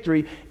his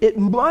victory, it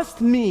must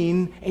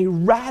mean a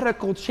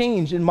radical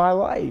change in my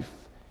life.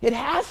 It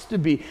has to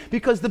be,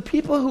 because the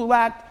people who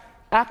lacked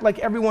act like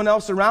everyone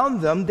else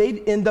around them,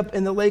 they'd end up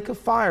in the lake of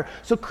fire.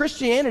 So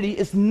Christianity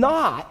is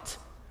not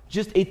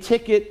just a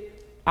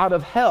ticket out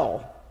of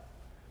hell.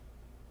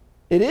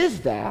 It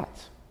is that,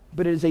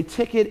 but it is a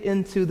ticket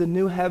into the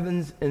new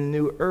heavens and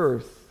new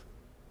earth.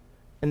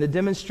 And the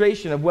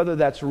demonstration of whether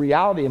that's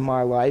reality in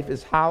my life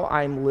is how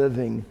I'm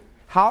living.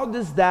 How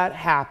does that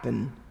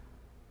happen?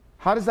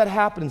 How does that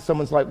happen in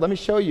someone's life? Let me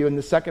show you in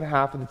the second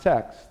half of the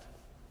text.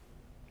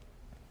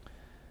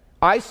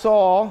 I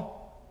saw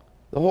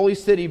the holy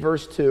city,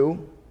 verse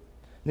 2,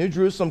 New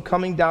Jerusalem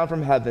coming down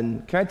from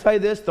heaven. Can I tell you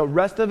this? The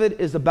rest of it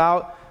is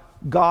about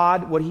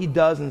God, what he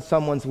does in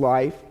someone's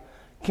life.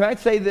 Can I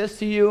say this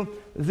to you?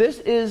 This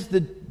is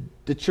the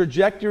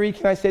trajectory,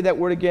 can I say that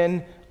word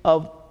again,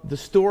 of the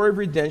story of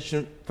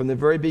redemption from the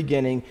very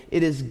beginning.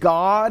 It is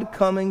God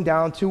coming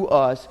down to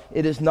us.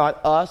 It is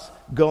not us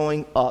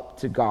going up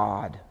to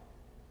God.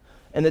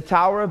 In the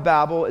Tower of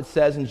Babel, it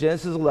says in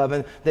Genesis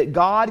 11 that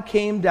God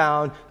came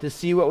down to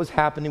see what was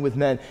happening with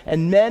men.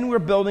 And men were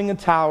building a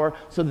tower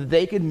so that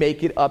they could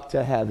make it up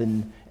to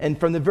heaven. And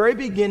from the very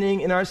beginning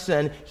in our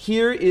sin,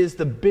 here is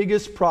the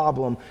biggest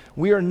problem.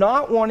 We are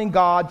not wanting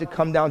God to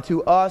come down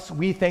to us.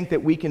 We think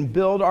that we can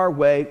build our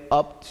way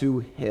up to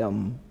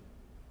him.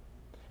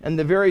 And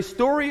the very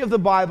story of the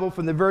Bible,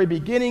 from the very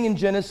beginning in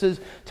Genesis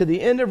to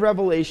the end of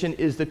Revelation,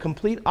 is the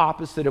complete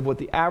opposite of what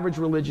the average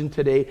religion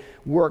today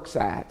works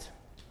at.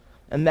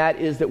 And that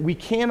is that we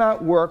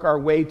cannot work our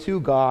way to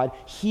God.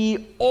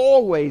 He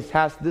always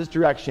has this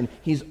direction.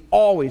 He's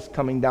always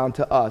coming down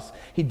to us.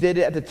 He did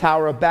it at the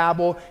Tower of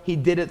Babel. He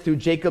did it through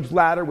Jacob's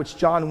ladder, which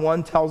John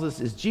 1 tells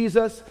us is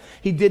Jesus.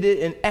 He did it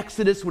in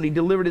Exodus when he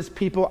delivered his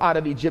people out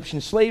of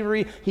Egyptian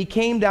slavery. He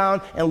came down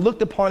and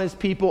looked upon his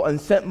people and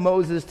sent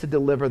Moses to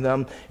deliver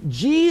them.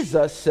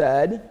 Jesus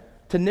said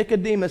to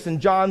Nicodemus in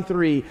John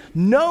 3,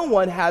 no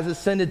one has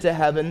ascended to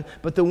heaven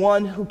but the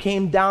one who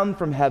came down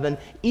from heaven,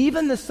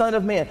 even the Son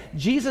of Man.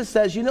 Jesus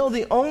says, you know,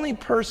 the only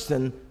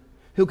person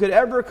who could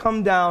ever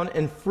come down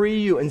and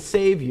free you and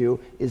save you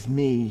is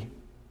me.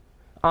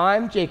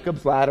 I'm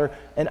Jacob's ladder,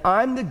 and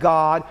I'm the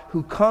God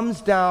who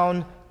comes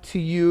down to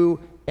you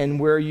and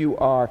where you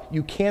are.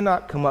 You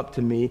cannot come up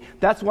to me.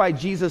 That's why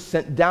Jesus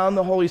sent down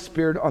the Holy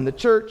Spirit on the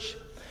church.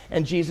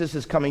 And Jesus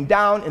is coming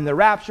down in the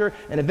rapture,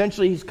 and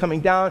eventually he's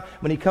coming down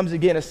when he comes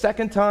again a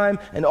second time,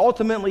 and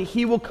ultimately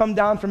he will come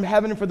down from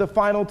heaven for the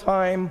final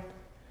time,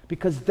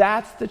 because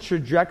that's the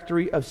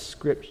trajectory of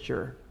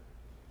Scripture.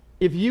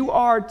 If you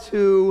are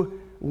to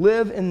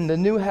live in the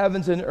new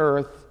heavens and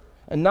earth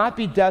and not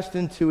be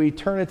destined to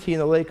eternity in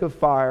the lake of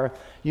fire,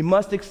 you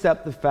must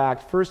accept the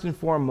fact, first and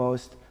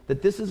foremost,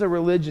 that this is a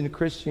religion,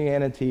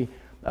 Christianity,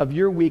 of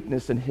your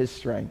weakness and his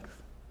strength.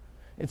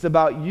 It's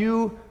about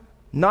you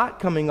not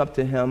coming up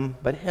to him,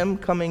 but him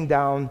coming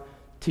down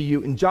to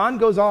you. And John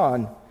goes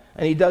on,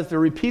 and he does the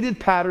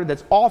repeated pattern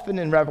that's often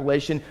in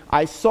Revelation.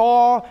 I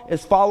saw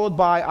is followed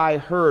by I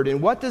heard.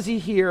 And what does he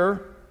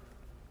hear?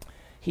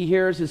 He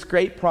hears this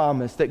great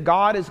promise that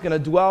God is going to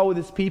dwell with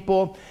his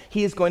people.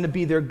 He is going to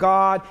be their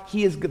God.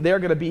 They're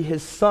going to be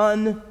his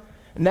son.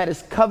 And that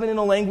is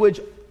covenantal language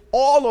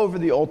all over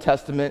the Old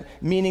Testament,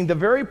 meaning the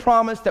very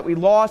promise that we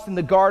lost in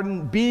the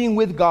garden, being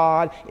with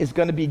God, is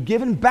going to be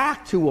given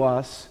back to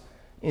us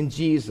in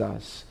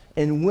Jesus.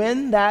 And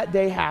when that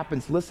day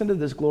happens, listen to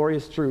this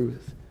glorious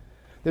truth.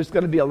 There's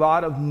going to be a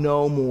lot of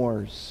no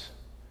mores.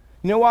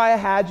 You know why I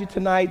had you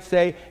tonight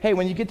say, hey,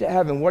 when you get to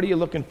heaven, what are you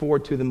looking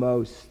forward to the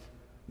most?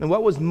 And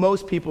what was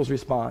most people's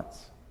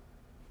response?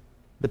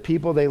 The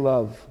people they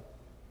love.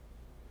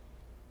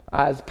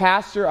 As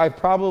pastor, I've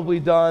probably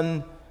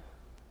done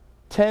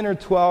 10 or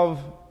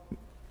 12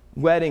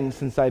 weddings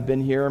since I've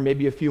been here, or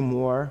maybe a few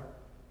more.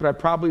 But I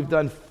probably have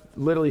done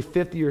literally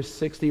 50 or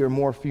 60 or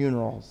more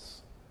funerals.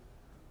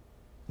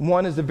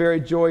 One is a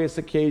very joyous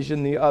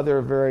occasion, the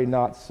other very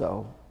not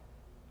so.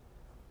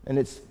 And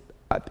it's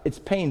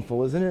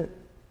painful, isn't it?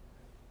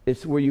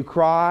 It's where you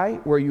cry,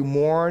 where you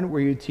mourn,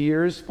 where your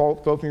tears fall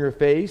from your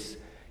face.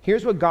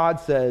 Here's what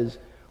God says.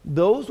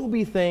 Those will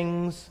be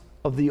things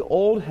of the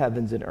old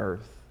heavens and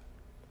earth.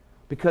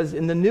 Because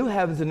in the new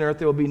heavens and earth,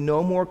 there will be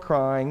no more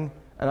crying,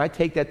 and I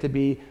take that to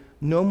be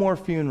no more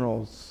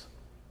funerals,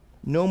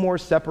 no more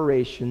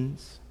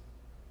separations.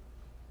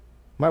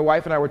 My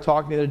wife and I were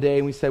talking the other day,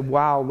 and we said,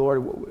 wow,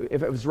 Lord,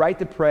 if it was right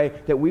to pray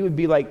that we would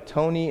be like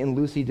Tony and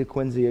Lucy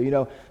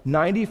DeQuinzia,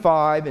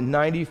 95 and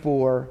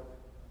 94,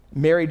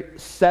 married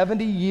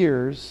 70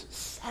 years.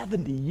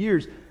 70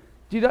 years. Do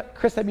you know,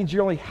 Chris, that means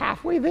you're only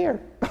halfway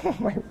there.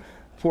 My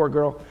poor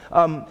girl.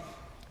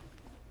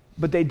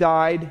 But they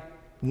died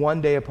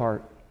one day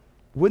apart.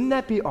 Wouldn't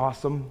that be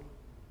awesome?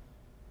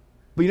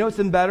 But you know what's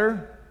even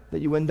better?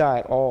 That you wouldn't die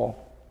at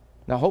all.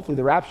 Now, hopefully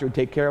the rapture would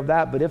take care of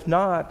that, but if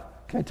not,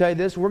 can I tell you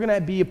this? We're going to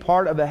be a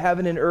part of a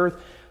heaven and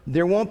earth.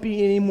 There won't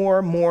be any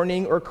more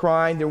mourning or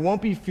crying. There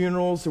won't be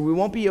funerals. There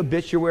won't be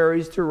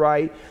obituaries to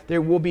write.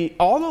 There will be,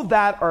 all of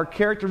that are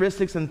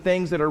characteristics and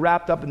things that are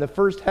wrapped up in the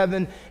first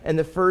heaven and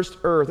the first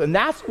earth. And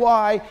that's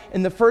why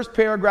in the first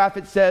paragraph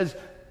it says,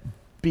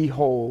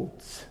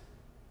 behold.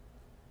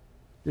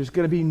 There's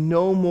going to be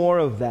no more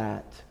of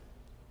that.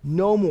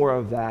 No more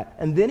of that.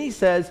 And then he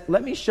says,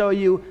 let me show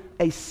you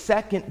a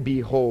second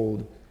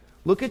behold.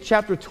 Look at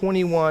chapter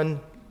 21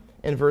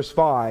 and verse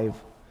 5.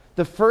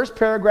 The first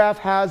paragraph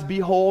has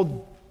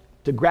behold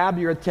to grab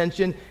your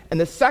attention. And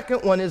the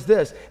second one is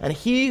this. And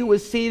he who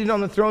was seated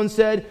on the throne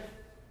said,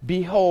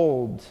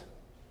 behold,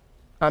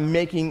 I'm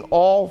making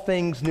all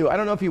things new. I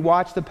don't know if you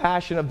watch The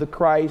Passion of the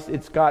Christ.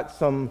 It's got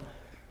some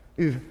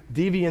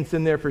deviance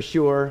in there for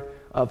sure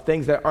of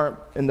things that aren't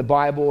in the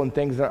Bible and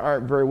things that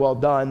aren't very well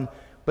done.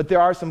 But there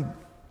are some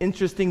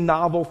interesting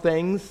novel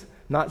things.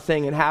 Not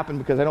saying it happened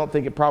because I don't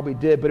think it probably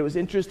did, but it was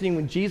interesting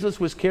when Jesus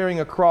was carrying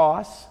a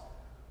cross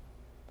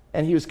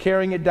and he was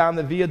carrying it down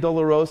the Via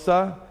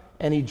Dolorosa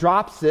and he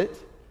drops it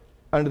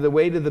under the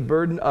weight of the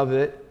burden of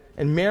it,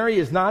 and Mary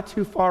is not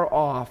too far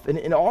off. And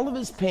in all of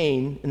his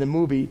pain in the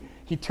movie,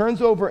 he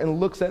turns over and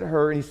looks at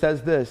her and he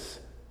says this,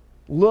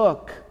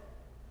 look,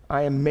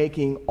 I am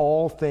making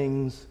all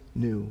things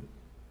new.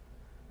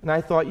 And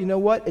I thought, you know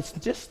what? It's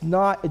just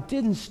not, it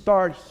didn't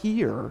start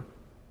here.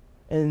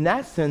 And in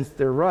that sense,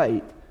 they're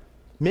right.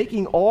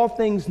 Making all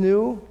things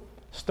new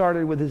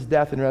started with his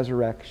death and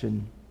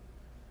resurrection.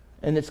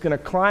 And it's going to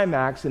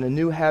climax in a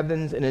new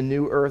heavens and a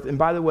new earth. And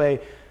by the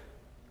way,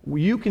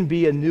 you can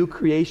be a new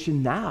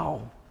creation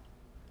now.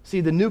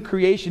 See, the new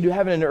creation, new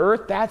heaven and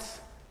earth,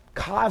 that's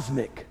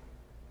cosmic.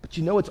 But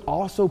you know it's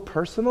also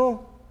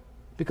personal?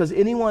 Because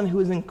anyone who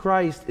is in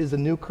Christ is a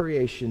new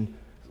creation.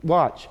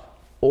 Watch.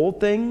 Old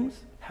things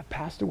have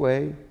passed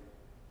away.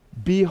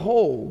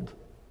 Behold,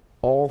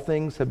 all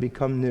things have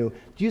become new.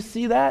 Do you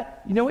see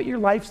that? You know what your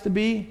life's to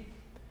be?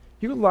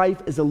 Your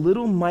life is a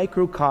little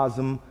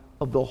microcosm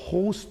of the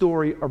whole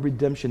story of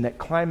redemption that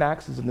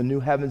climaxes in the new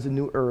heavens and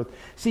new earth.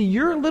 See,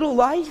 your little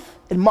life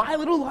and my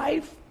little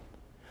life,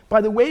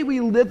 by the way we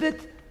live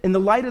it in the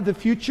light of the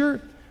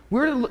future,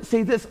 we're to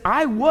say this,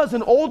 I was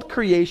an old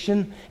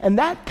creation, and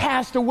that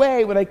passed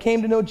away when I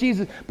came to know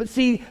Jesus. But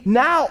see,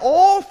 now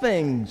all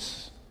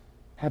things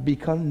have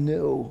become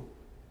new.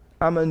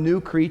 I'm a new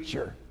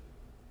creature.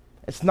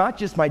 It's not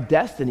just my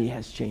destiny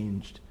has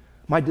changed.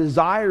 My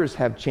desires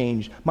have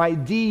changed. My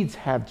deeds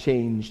have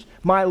changed.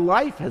 My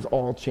life has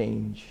all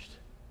changed.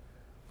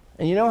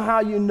 And you know how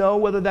you know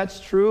whether that's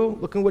true?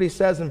 Look at what he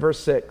says in verse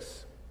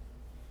 6.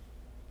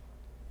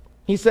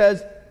 He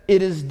says,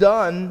 it is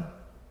done.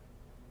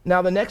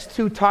 Now the next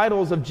two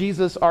titles of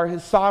Jesus are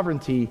his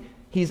sovereignty.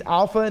 He's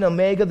Alpha and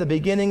Omega, the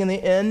beginning and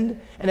the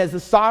end. And as the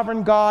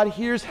sovereign God,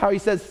 here's how he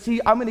says, see,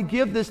 I'm going to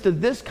give this to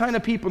this kind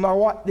of people.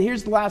 Now,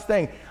 here's the last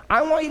thing.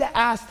 I want you to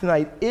ask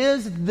tonight,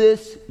 is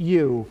this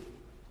you?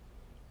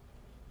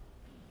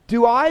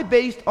 Do I,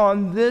 based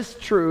on this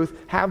truth,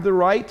 have the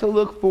right to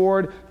look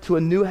forward to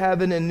a new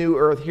heaven and new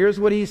earth? Here's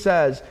what he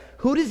says.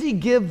 Who does he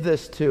give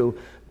this to?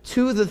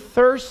 To the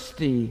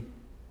thirsty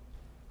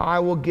I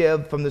will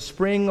give from the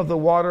spring of the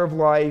water of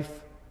life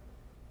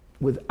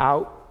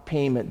without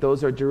payment.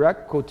 Those are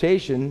direct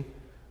quotation,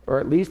 or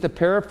at least a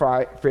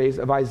paraphrase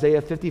of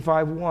Isaiah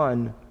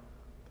 55:1.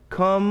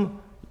 Come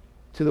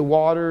to the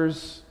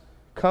waters,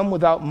 come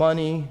without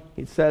money,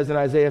 it says in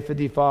Isaiah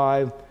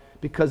 55,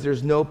 because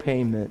there's no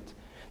payment.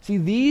 See,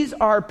 these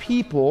are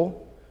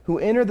people who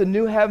enter the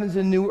new heavens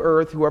and new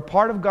earth, who are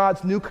part of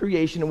God's new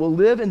creation and will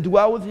live and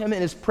dwell with him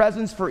in his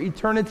presence for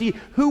eternity.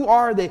 Who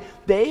are they?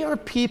 They are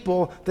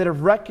people that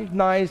have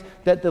recognized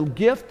that the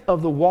gift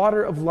of the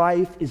water of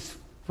life is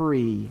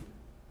free.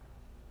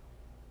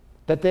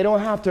 That they don't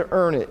have to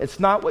earn it. It's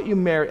not what you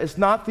merit. It's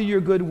not through your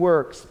good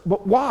works.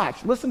 But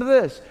watch, listen to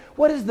this.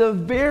 What is the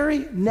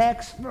very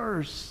next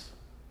verse?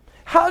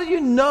 How do you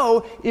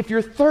know if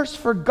your thirst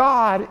for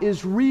God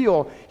is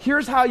real?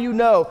 Here's how you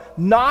know.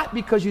 Not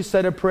because you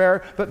said a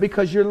prayer, but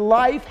because your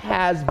life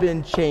has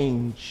been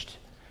changed.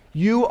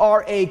 You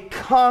are a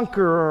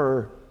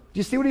conqueror. Do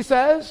you see what he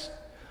says?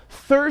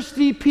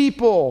 Thirsty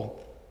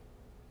people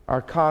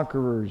are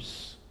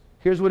conquerors.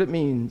 Here's what it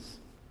means.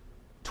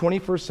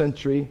 21st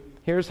century.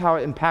 Here's how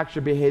it impacts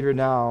your behavior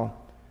now.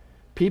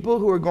 People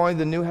who are going to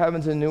the new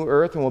heavens and new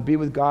earth and will be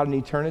with God in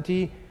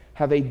eternity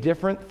have a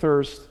different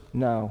thirst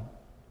now.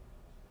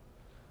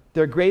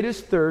 Their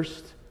greatest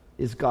thirst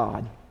is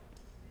God.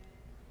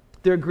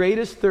 Their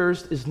greatest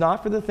thirst is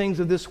not for the things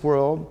of this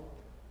world.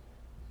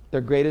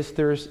 Their greatest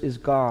thirst is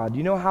God.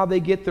 You know how they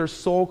get their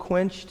soul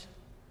quenched?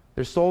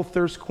 Their soul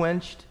thirst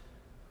quenched?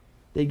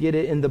 They get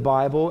it in the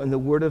Bible and the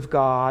Word of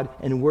God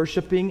and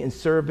worshiping and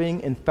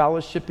serving and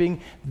fellowshipping.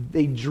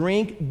 They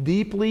drink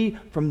deeply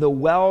from the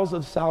wells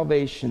of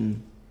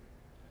salvation.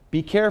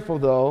 Be careful,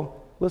 though.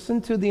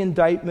 Listen to the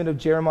indictment of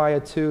Jeremiah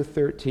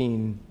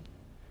 2:13.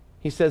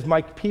 He says,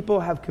 my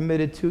people have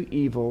committed two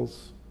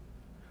evils,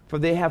 for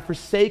they have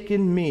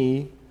forsaken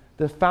me,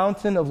 the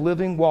fountain of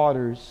living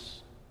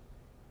waters,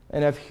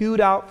 and have hewed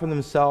out for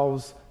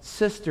themselves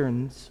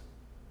cisterns,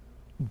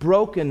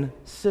 broken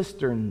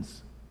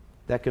cisterns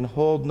that can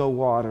hold no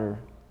water.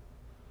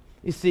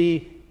 You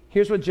see,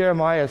 here's what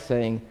Jeremiah is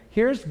saying.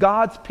 Here's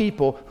God's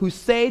people who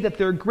say that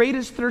their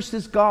greatest thirst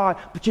is God,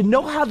 but you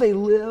know how they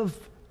live?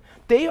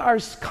 They are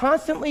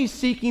constantly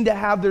seeking to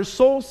have their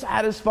soul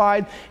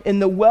satisfied in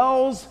the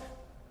wells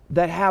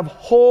that have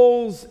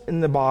holes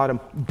in the bottom,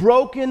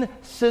 broken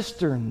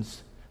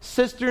cisterns.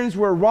 Cisterns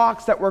were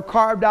rocks that were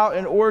carved out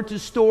in order to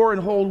store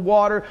and hold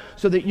water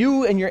so that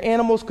you and your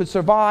animals could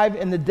survive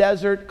in the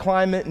desert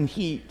climate and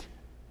heat.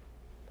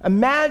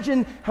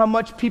 Imagine how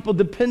much people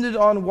depended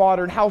on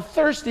water and how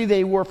thirsty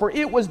they were, for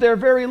it was their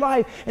very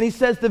life. And he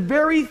says, the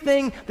very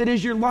thing that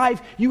is your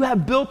life, you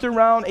have built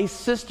around a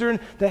cistern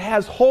that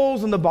has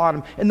holes in the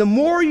bottom. And the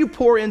more you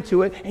pour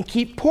into it and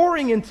keep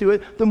pouring into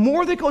it, the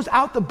more that goes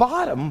out the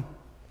bottom,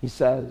 he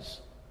says.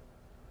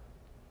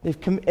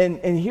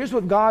 And here's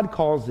what God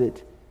calls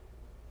it,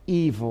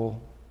 evil.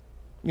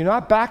 You're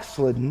not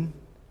backslidden,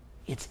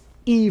 it's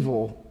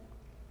evil.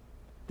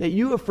 That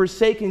you have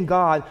forsaken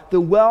God, the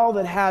well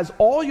that has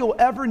all you'll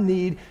ever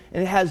need,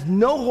 and it has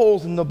no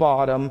holes in the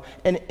bottom,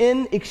 and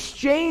in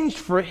exchange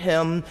for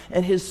Him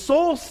and His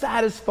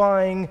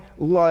soul-satisfying,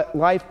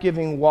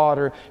 life-giving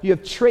water, you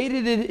have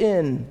traded it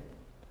in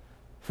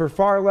for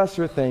far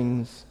lesser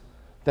things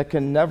that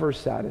can never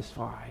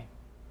satisfy.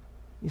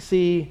 You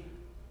see,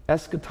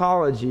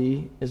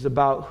 eschatology is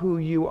about who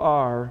you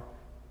are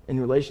in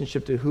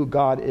relationship to who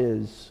God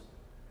is.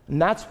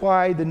 And that's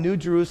why the New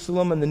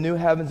Jerusalem and the new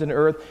heavens and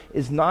earth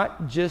is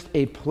not just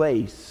a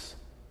place,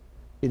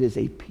 it is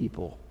a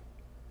people.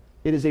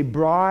 It is a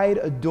bride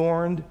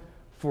adorned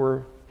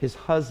for his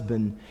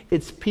husband.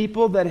 It's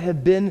people that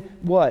have been,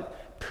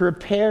 what?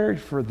 Prepared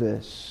for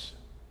this.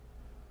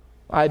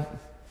 I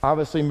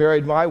obviously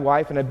married my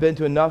wife, and I've been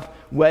to enough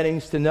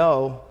weddings to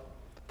know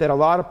that a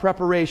lot of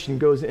preparation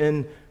goes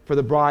in for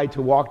the bride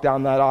to walk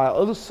down that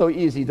aisle. It looks so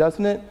easy,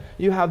 doesn't it?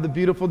 You have the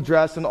beautiful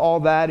dress and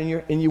all that,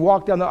 and you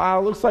walk down the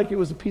aisle. It looks like it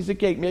was a piece of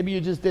cake. Maybe you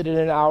just did it in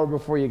an hour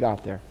before you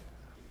got there.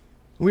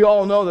 We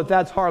all know that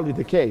that's hardly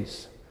the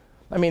case.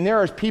 I mean, there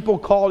are people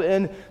called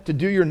in to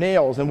do your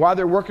nails, and while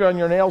they're working on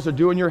your nails, they're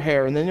doing your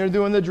hair, and then they're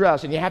doing the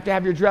dress, and you have to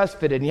have your dress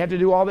fitted, and you have to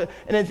do all that,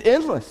 and it's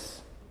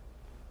endless.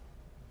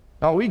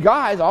 Now, we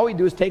guys, all we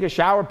do is take a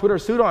shower, put our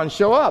suit on, and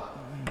show up.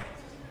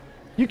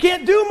 You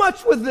can't do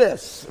much with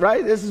this,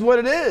 right? This is what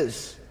it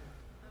is.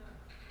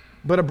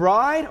 But a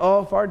bride,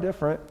 oh, far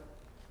different.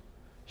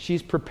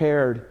 She's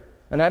prepared.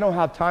 And I don't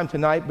have time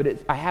tonight, but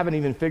I haven't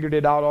even figured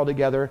it out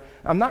altogether.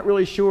 I'm not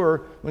really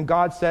sure when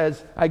God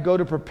says, I go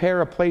to prepare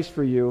a place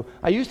for you.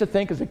 I used to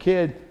think as a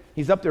kid,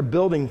 he's up there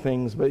building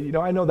things, but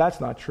I know that's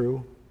not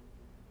true.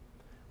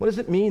 What does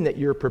it mean that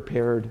you're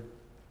prepared?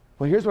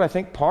 Well, here's what I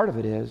think part of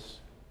it is.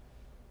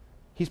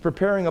 He's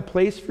preparing a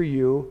place for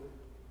you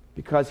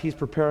because he's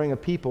preparing a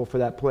people for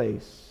that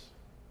place.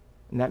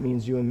 And that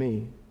means you and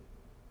me.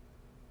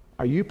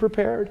 Are you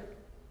prepared?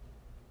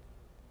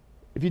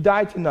 If you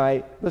died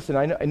tonight, listen,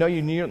 I know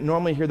you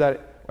normally hear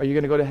that, are you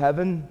going to go to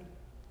heaven?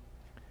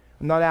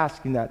 I'm not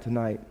asking that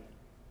tonight.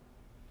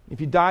 If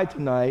you died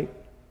tonight,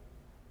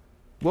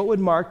 what would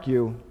mark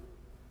you?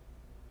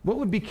 What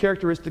would be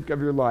characteristic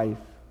of your life?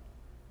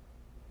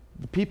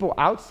 The people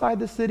outside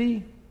the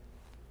city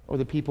or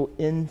the people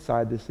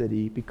inside the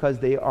city? Because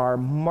they are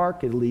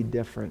markedly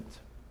different.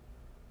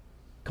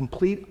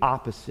 Complete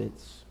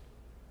opposites.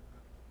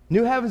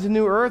 New heavens and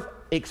new earth,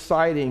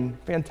 exciting,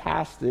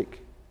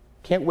 fantastic.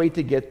 Can't wait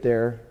to get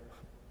there.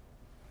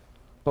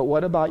 But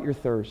what about your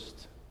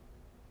thirst?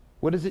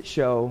 What does it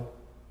show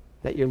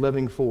that you're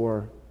living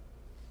for?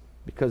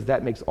 Because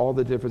that makes all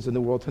the difference in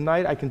the world.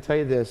 Tonight, I can tell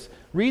you this.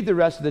 Read the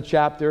rest of the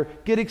chapter.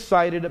 Get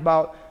excited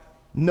about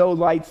no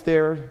lights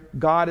there.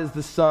 God is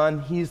the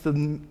sun. He's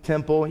the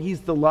temple.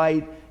 He's the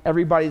light.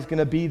 Everybody's going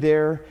to be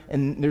there,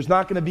 and there's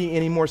not going to be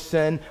any more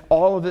sin.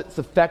 All of its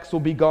effects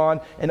will be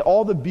gone, and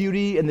all the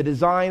beauty and the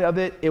design of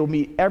it, it will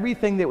be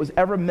everything that was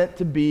ever meant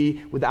to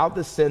be without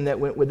the sin that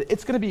went with it.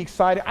 It's going to be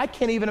exciting. I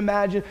can't even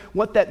imagine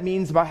what that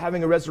means about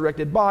having a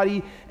resurrected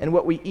body and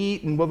what we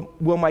eat, and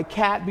will my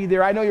cat be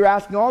there? I know you're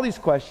asking all these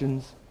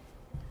questions,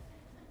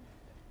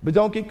 but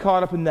don't get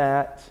caught up in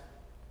that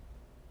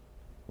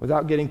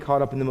without getting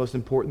caught up in the most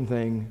important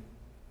thing.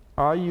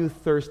 Are you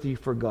thirsty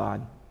for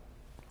God?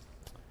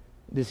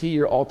 Is he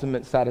your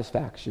ultimate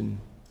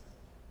satisfaction?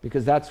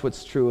 Because that's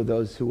what's true of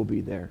those who will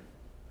be there.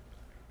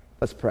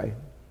 Let's pray.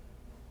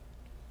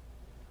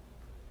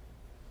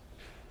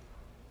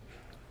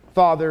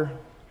 Father,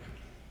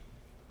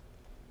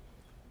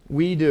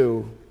 we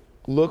do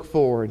look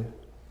forward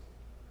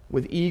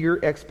with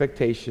eager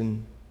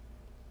expectation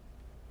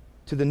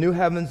to the new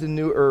heavens and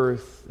new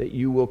earth that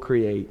you will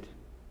create.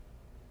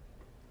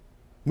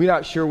 We're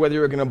not sure whether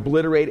you're going to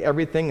obliterate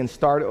everything and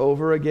start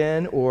over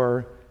again,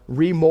 or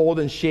remold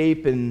and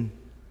shape in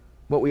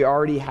what we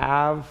already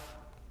have.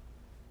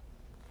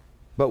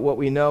 But what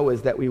we know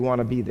is that we want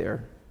to be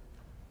there.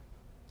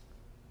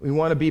 We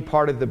want to be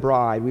part of the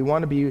bride. We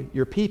want to be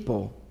your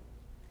people,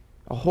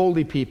 a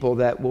holy people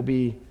that will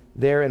be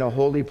there in a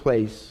holy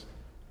place.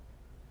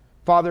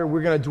 Father,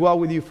 we're going to dwell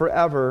with you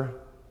forever.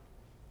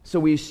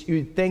 So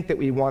you think that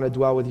we want to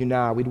dwell with you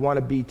now. We'd want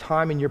to be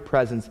time in your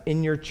presence,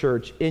 in your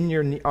church,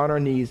 on our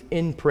knees,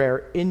 in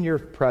prayer, in your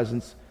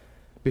presence,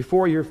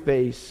 before your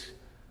face.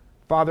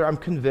 Father, I'm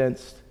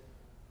convinced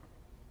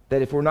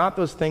that if we're not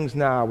those things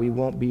now, we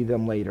won't be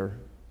them later.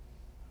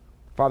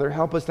 Father,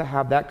 help us to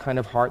have that kind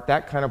of heart,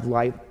 that kind of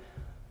life,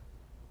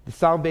 the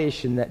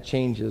salvation that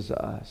changes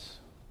us,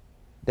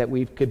 that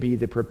we could be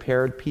the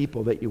prepared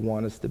people that you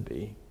want us to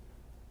be.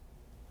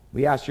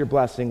 We ask your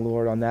blessing,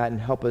 Lord, on that, and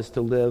help us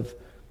to live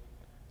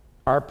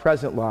our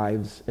present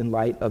lives in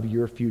light of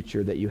your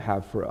future that you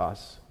have for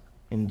us.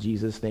 In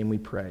Jesus' name we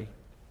pray.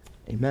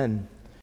 Amen.